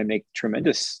 Jackie, and I make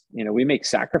we make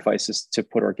sacrifices to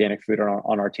put organic food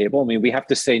on our table. I mean, we have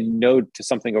to say no to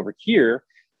something over here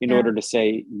in order to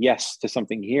say yes to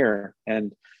something here.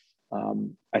 And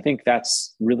I think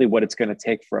that's really what it's going to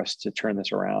take for us to turn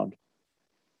this around.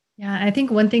 Yeah. I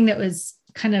think one thing that was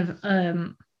kind of,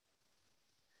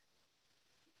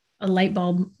 a light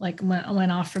bulb like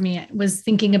went off for me was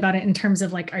thinking about it in terms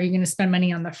of like, are you going to spend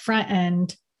money on the front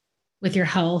end with your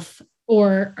health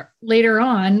or later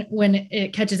on when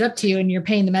it catches up to you and you're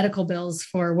paying the medical bills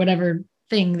for whatever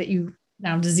thing that you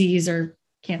now disease or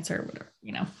cancer or whatever,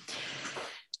 you know?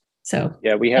 So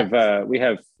yeah, we have,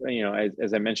 you know,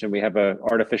 as I mentioned, we have a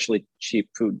artificially cheap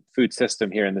food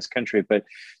system here in this country, but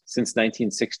since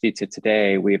 1960 to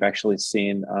today, we've actually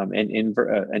seen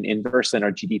an inverse in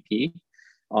our GDP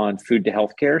on food to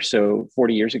healthcare. So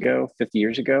 40 years ago, 50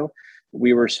 years ago,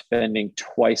 we were spending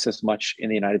twice as much in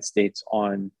the United States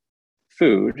on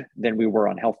food than we were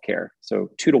on healthcare. So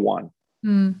 2 to 1.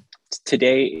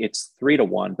 Today it's 3 to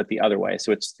 1, but the other way.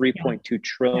 So it's 3.2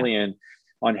 trillion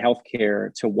on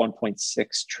healthcare to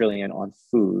 1.6 trillion on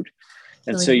food.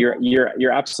 And so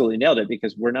you're absolutely nailed it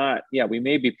because we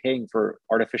may be paying for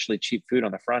artificially cheap food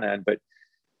on the front end, but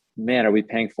man, are we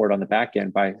paying for it on the back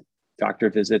end by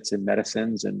doctor visits and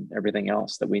medicines and everything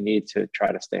else that we need to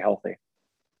try to stay healthy.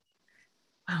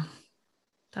 Wow.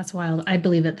 That's wild. I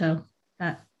believe it though.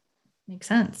 That makes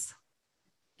sense.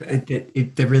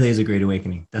 It really is a great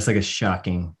awakening. That's like a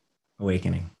shocking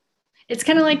awakening. It's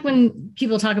kind of like when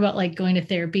people talk about like going to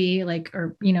therapy, like,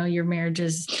 or, you know, your marriage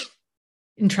is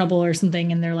in trouble or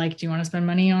something. And they're like, do you want to spend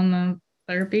money on the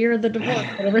therapy or the divorce?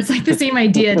 Whatever. It's like the same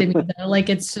idea to me though. Like,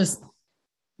 it's just,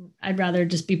 I'd rather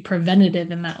just be preventative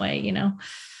in that way, you know?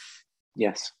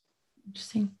 Yes.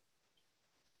 Interesting.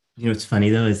 You know, what's funny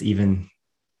though, is even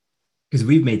because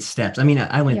we've made steps. I mean,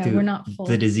 I went through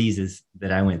the diseases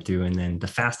that I went through and then the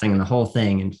fasting and the whole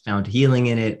thing and found healing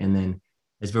in it. And then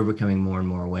as we're becoming more and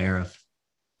more aware of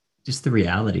just the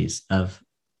realities of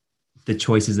the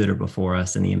choices that are before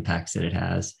us and the impacts that it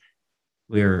has,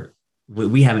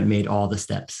 we haven't made all the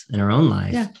steps in our own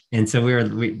life. Yeah. And so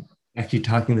Actually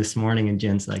talking this morning, and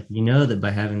Jen's like, that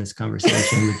by having this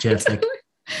conversation with Jeff, like,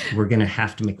 we're going to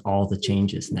have to make all the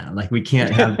changes now. Like, we can't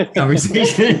have the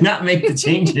conversation and not make the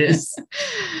changes.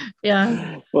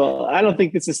 Yeah. Well, I don't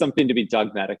think this is something to be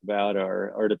dogmatic about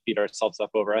or to beat ourselves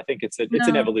up over. I think it's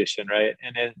an evolution, right?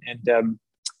 And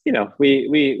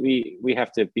we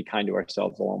have to be kind to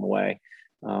ourselves along the way.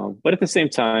 But at the same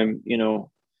time,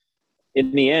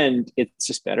 in the end, it's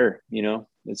just better.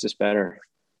 It's just better.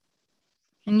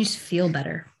 And you just feel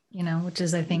better, which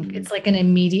is, I think, it's like an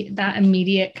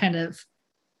immediate kind of,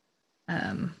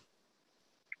 I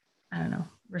don't know,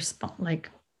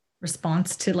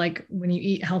 response to like when you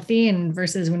eat healthy and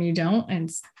versus when you don't.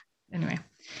 And anyway,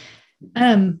 you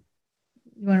want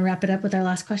to wrap it up with our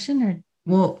last question, or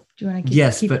well, do you want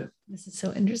to keep but this is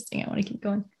so interesting. I want to keep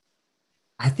going.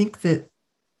 I think that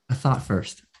a thought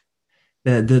first,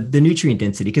 the nutrient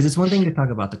density, because it's one thing to talk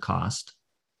about the cost.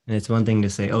 And it's one thing to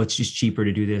say, oh, it's just cheaper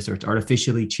to do this, or it's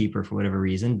artificially cheaper for whatever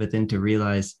reason. But then to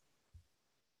realize,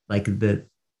 like, that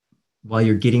while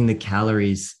you're getting the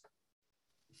calories,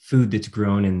 food that's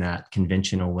grown in that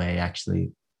conventional way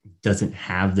actually doesn't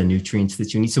have the nutrients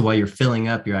that you need. So while you're filling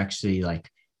up, you're actually like,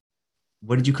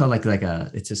 what did you call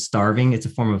it's a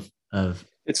form of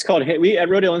it's called, we at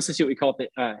Rodale Institute, we call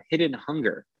it hidden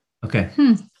hunger. Okay.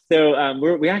 So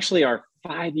we actually are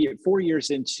 4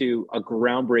 years into a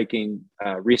groundbreaking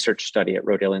research study at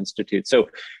Rodale Institute. So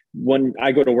when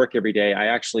I go to work every day, I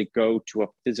actually go to a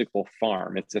physical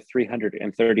farm. It's a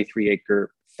 333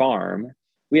 acre farm.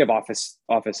 We have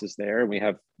offices there, and we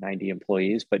have 90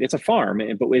 employees, but it's a farm.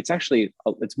 But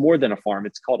it's more than a farm.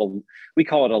 We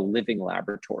call it a living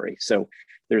laboratory. So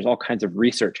there's all kinds of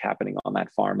research happening on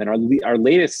that farm. And our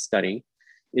latest study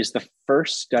is the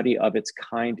first study of its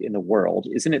kind in the world.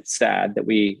 Isn't it sad that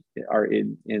we are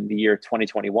in the year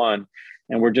 2021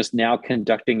 and we're just now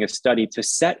conducting a study to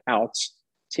set out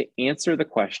to answer the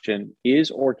question,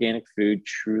 is organic food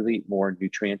truly more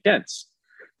nutrient dense?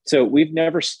 So we've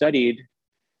never studied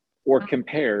or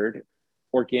compared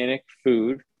organic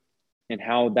food and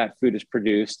how that food is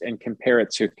produced and compare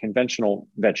it to conventional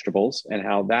vegetables and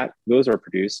how those are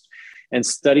produced, and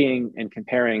studying and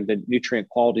comparing the nutrient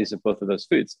qualities of both of those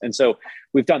foods. And so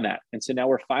we've done that. And so now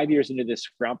we're 5 years into this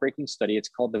groundbreaking study. It's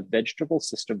called the Vegetable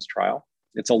Systems Trial.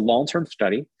 It's a long-term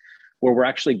study where we're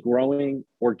actually growing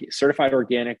certified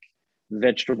organic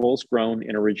vegetables grown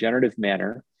in a regenerative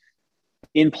manner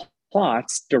in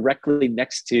plots directly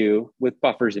next to, with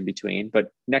buffers in between,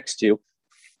 but next to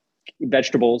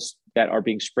vegetables that are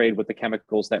being sprayed with the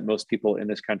chemicals that most people in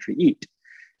this country eat.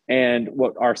 And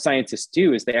what our scientists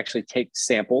do is they actually take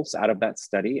samples out of that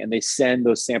study and they send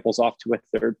those samples off to a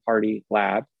third-party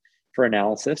lab for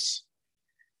analysis.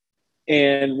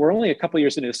 And we're only a couple of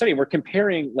years into the study. We're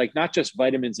comparing like not just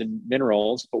vitamins and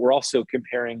minerals, but we're also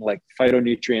comparing like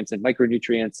phytonutrients and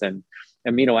micronutrients and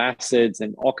amino acids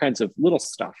and all kinds of little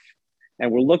stuff.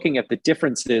 And we're looking at the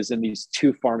differences in these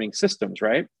two farming systems,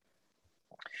 right?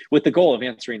 With the goal of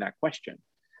answering that question.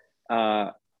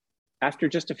 After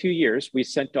just a few years, we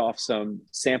sent off some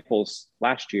samples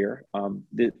last year.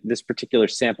 This particular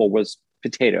sample was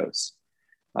potatoes.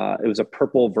 It was a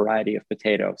purple variety of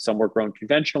potato. Some were grown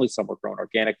conventionally, some were grown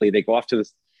organically. They go off to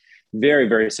this very,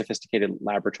 very sophisticated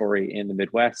laboratory in the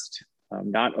Midwest,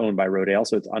 not owned by Rodale,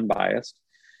 so it's unbiased.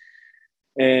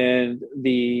 And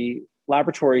the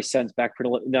laboratory sends back,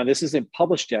 now this isn't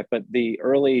published yet, but the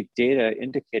early data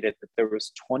indicated that there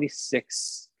was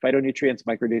 26 phytonutrients,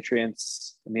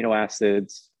 micronutrients, amino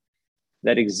acids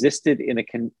that existed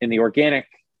in the organic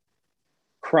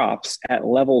crops at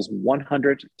levels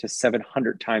 100 to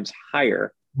 700 times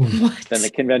higher than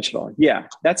the conventional. Yeah,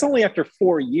 that's only after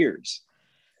 4 years.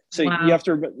 So wow. you have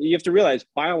to realize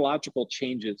biological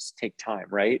changes take time,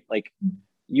 right? Like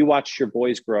you watch your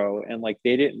boys grow, and like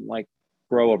they didn't like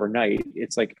grow overnight.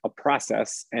 It's like a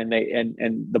process, and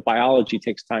the biology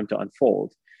takes time to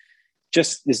unfold.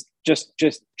 Just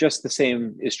the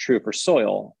same is true for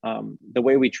soil. The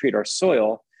way we treat our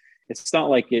soil, it's not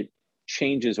like it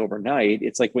changes overnight.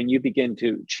 It's like when you begin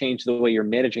to change the way you're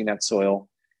managing that soil,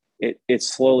 it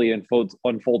slowly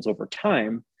unfolds over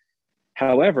time.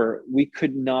 However, we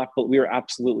were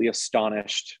absolutely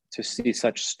astonished to see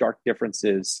such stark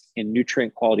differences in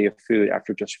nutrient quality of food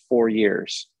after just 4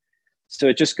 years. So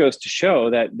it just goes to show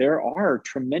that there are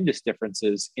tremendous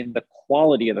differences in the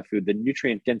quality of the food, the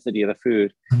nutrient density of the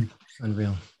food.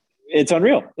 Unreal. It's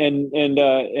unreal.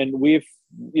 And we've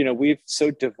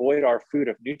so devoid our food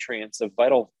of nutrients, of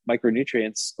vital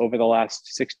micronutrients over the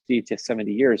last 60 to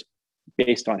 70 years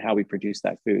based on how we produce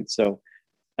that food. So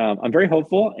I'm very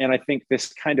hopeful. And I think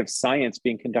this kind of science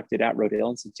being conducted at Rodale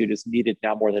Institute is needed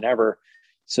now more than ever,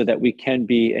 so that we can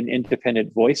be an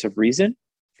independent voice of reason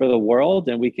for the world,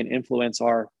 and we can influence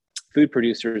our food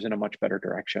producers in a much better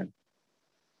direction.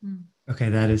 Okay,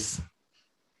 that is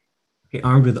okay.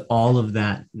 Armed with all of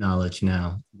that knowledge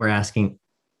now, we're asking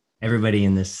everybody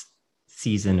in this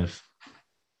season of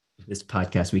this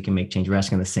podcast, We Can Make Change, we're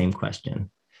asking the same question.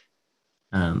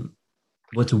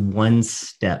 What's one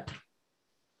step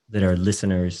that our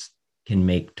listeners can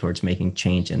make towards making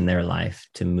change in their life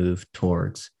to move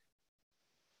towards,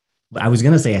 I was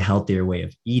going to say a healthier way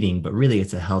of eating, but really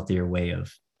it's a healthier way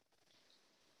of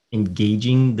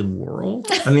engaging the world?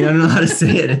 I mean, I don't know how to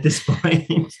say it at this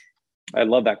point. I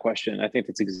love that question. I think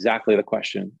that's exactly the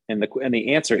question. And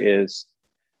the answer is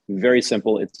very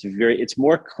simple. It's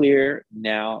more clear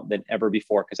now than ever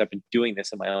before, because I've been doing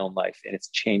this in my own life and it's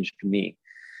changed me.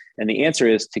 And the answer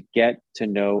is to get to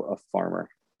know a farmer.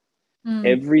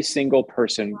 Every single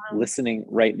person listening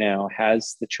right now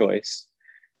has the choice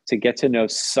to get to know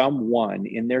someone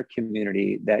in their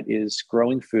community that is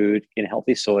growing food in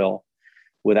healthy soil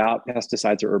without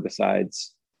pesticides or herbicides,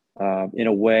 in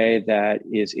a way that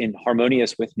is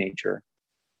harmonious with nature.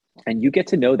 And you get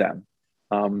to know them.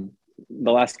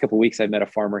 The last couple of weeks, I met a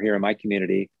farmer here in my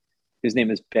community. His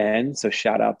name is Ben. So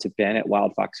shout out to Ben at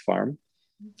Wild Fox Farm.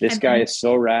 This guy is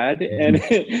so rad. And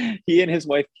he and his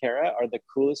wife, Kara, are the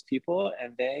coolest people.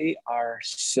 And they are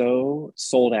so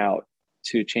sold out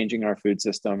to changing our food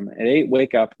system. And they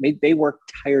wake up, they work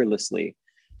tirelessly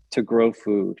to grow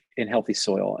food in healthy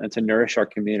soil and to nourish our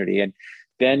community. And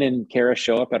Ben and Kara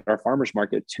show up at our farmers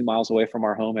market 2 miles away from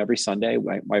our home every Sunday.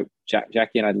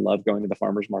 Jackie and I love going to the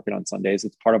farmers market on Sundays.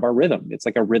 It's part of our rhythm. It's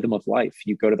like a rhythm of life.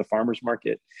 You go to the farmers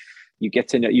market, you get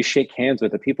to know, you shake hands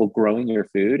with the people growing your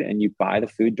food, and you buy the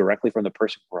food directly from the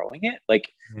person growing it.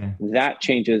 That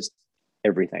changes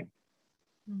everything.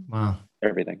 Wow.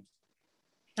 Everything.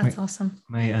 That's awesome.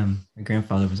 My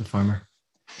grandfather was a farmer.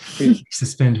 We used to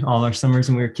spend all our summers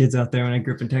when we were kids out there when I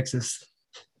grew up in Texas.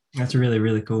 That's really,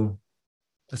 really cool.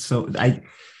 So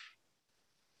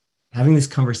having this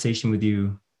conversation with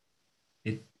you,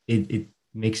 it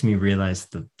makes me realize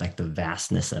the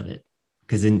vastness of it.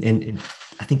 Because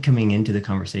I think coming into the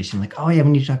conversation, like, oh yeah,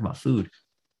 we need to talk about food,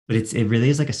 but it really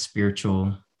is like a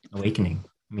spiritual awakening.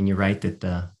 I mean, you're right that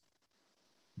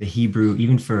the Hebrew,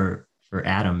 even for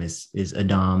Adam, is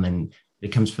Adam, and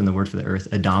it comes from the word for the earth,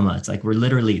 Adama. It's like we're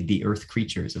literally the earth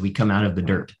creatures, and we come out of the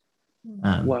dirt.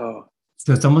 Wow.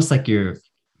 So it's almost like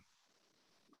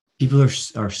people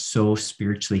are so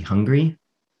spiritually hungry,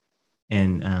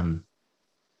 and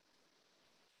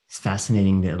it's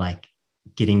fascinating that like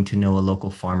getting to know a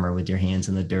local farmer with your hands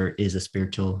in the dirt is a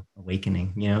spiritual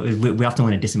awakening. You know, we often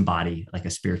want to disembody like a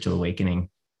spiritual awakening,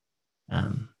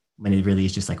 when it really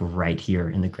is just like right here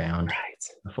in the ground.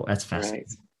 Right. That's fascinating.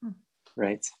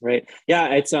 Right. Yeah.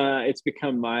 It's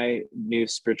become my new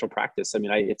spiritual practice. I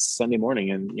mean, it's Sunday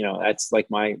morning, and that's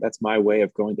my way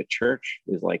of going to church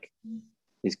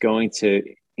is going to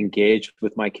engage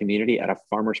with my community at a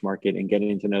farmer's market and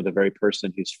getting to know the very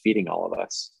person who's feeding all of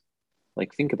us.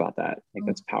 Like, think about that. Like,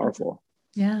 that's powerful.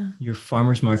 Yeah. Your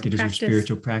farmer's market is your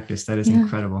spiritual practice. That is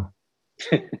incredible.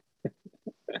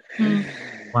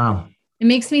 Wow. It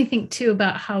makes me think too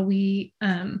about how we,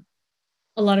 a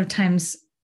lot of times,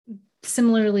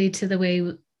 similarly to the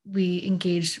way we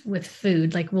engage with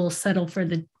food, like we'll settle for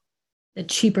the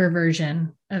cheaper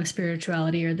version of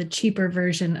spirituality, or the cheaper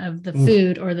version of the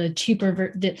food, or the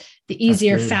cheaper, the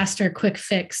easier, faster, quick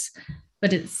fix.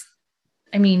 But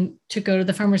to go to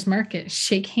the farmer's market,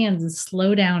 shake hands and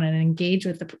slow down and engage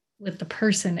with the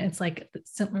person. It's like,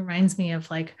 it reminds me of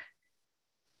like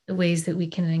the ways that we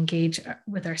can engage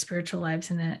with our spiritual lives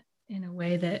in a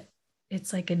way that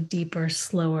it's like a deeper,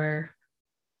 slower,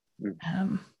 I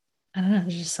don't know.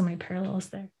 There's just so many parallels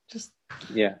there. Just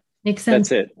makes sense.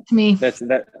 That's it to me.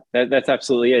 That's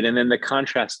absolutely it. And then the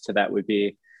contrast to that would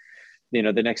be,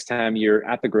 the next time you're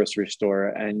at the grocery store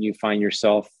and you find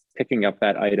yourself picking up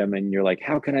that item and you're like,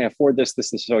 how can I afford this?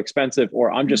 This is so expensive.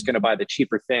 Or I'm just going to buy the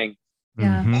cheaper thing.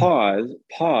 Yeah.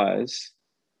 Pause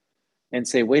and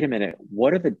say, wait a minute,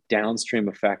 what are the downstream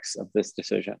effects of this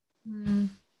decision?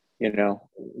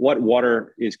 What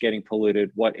water is getting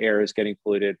polluted? What air is getting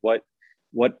polluted? What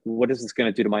is this going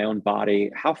to do to my own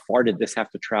body? How far did this have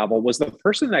to travel? Was the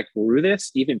person that grew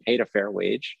this even paid a fair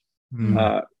wage?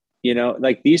 These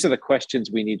are the questions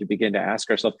we need to begin to ask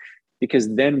ourselves,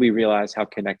 because then we realize how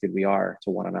connected we are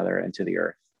to one another and to the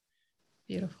earth.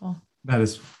 Beautiful.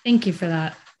 Thank you for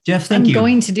that. Jeff, thank you. I'm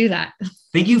going to do that.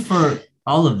 Thank you for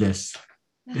all of this.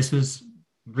 This was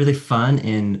really fun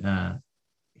and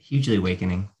hugely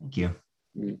awakening. Thank you.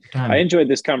 I enjoyed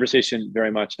this conversation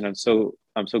very much, and I'm so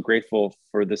grateful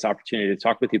for this opportunity to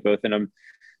talk with you both. And I'm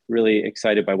really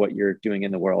excited by what you're doing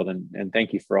in the world. And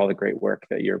thank you for all the great work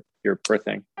that you're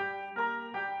birthing.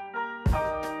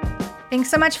 Thanks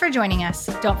so much for joining us.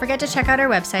 Don't forget to check out our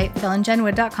website,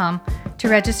 philandjenwood.com, to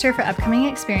register for upcoming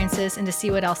experiences and to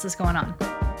see what else is going on.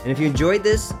 And if you enjoyed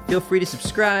this, feel free to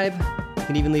subscribe. You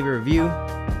can even leave a review.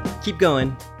 Keep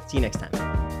going. See you next time.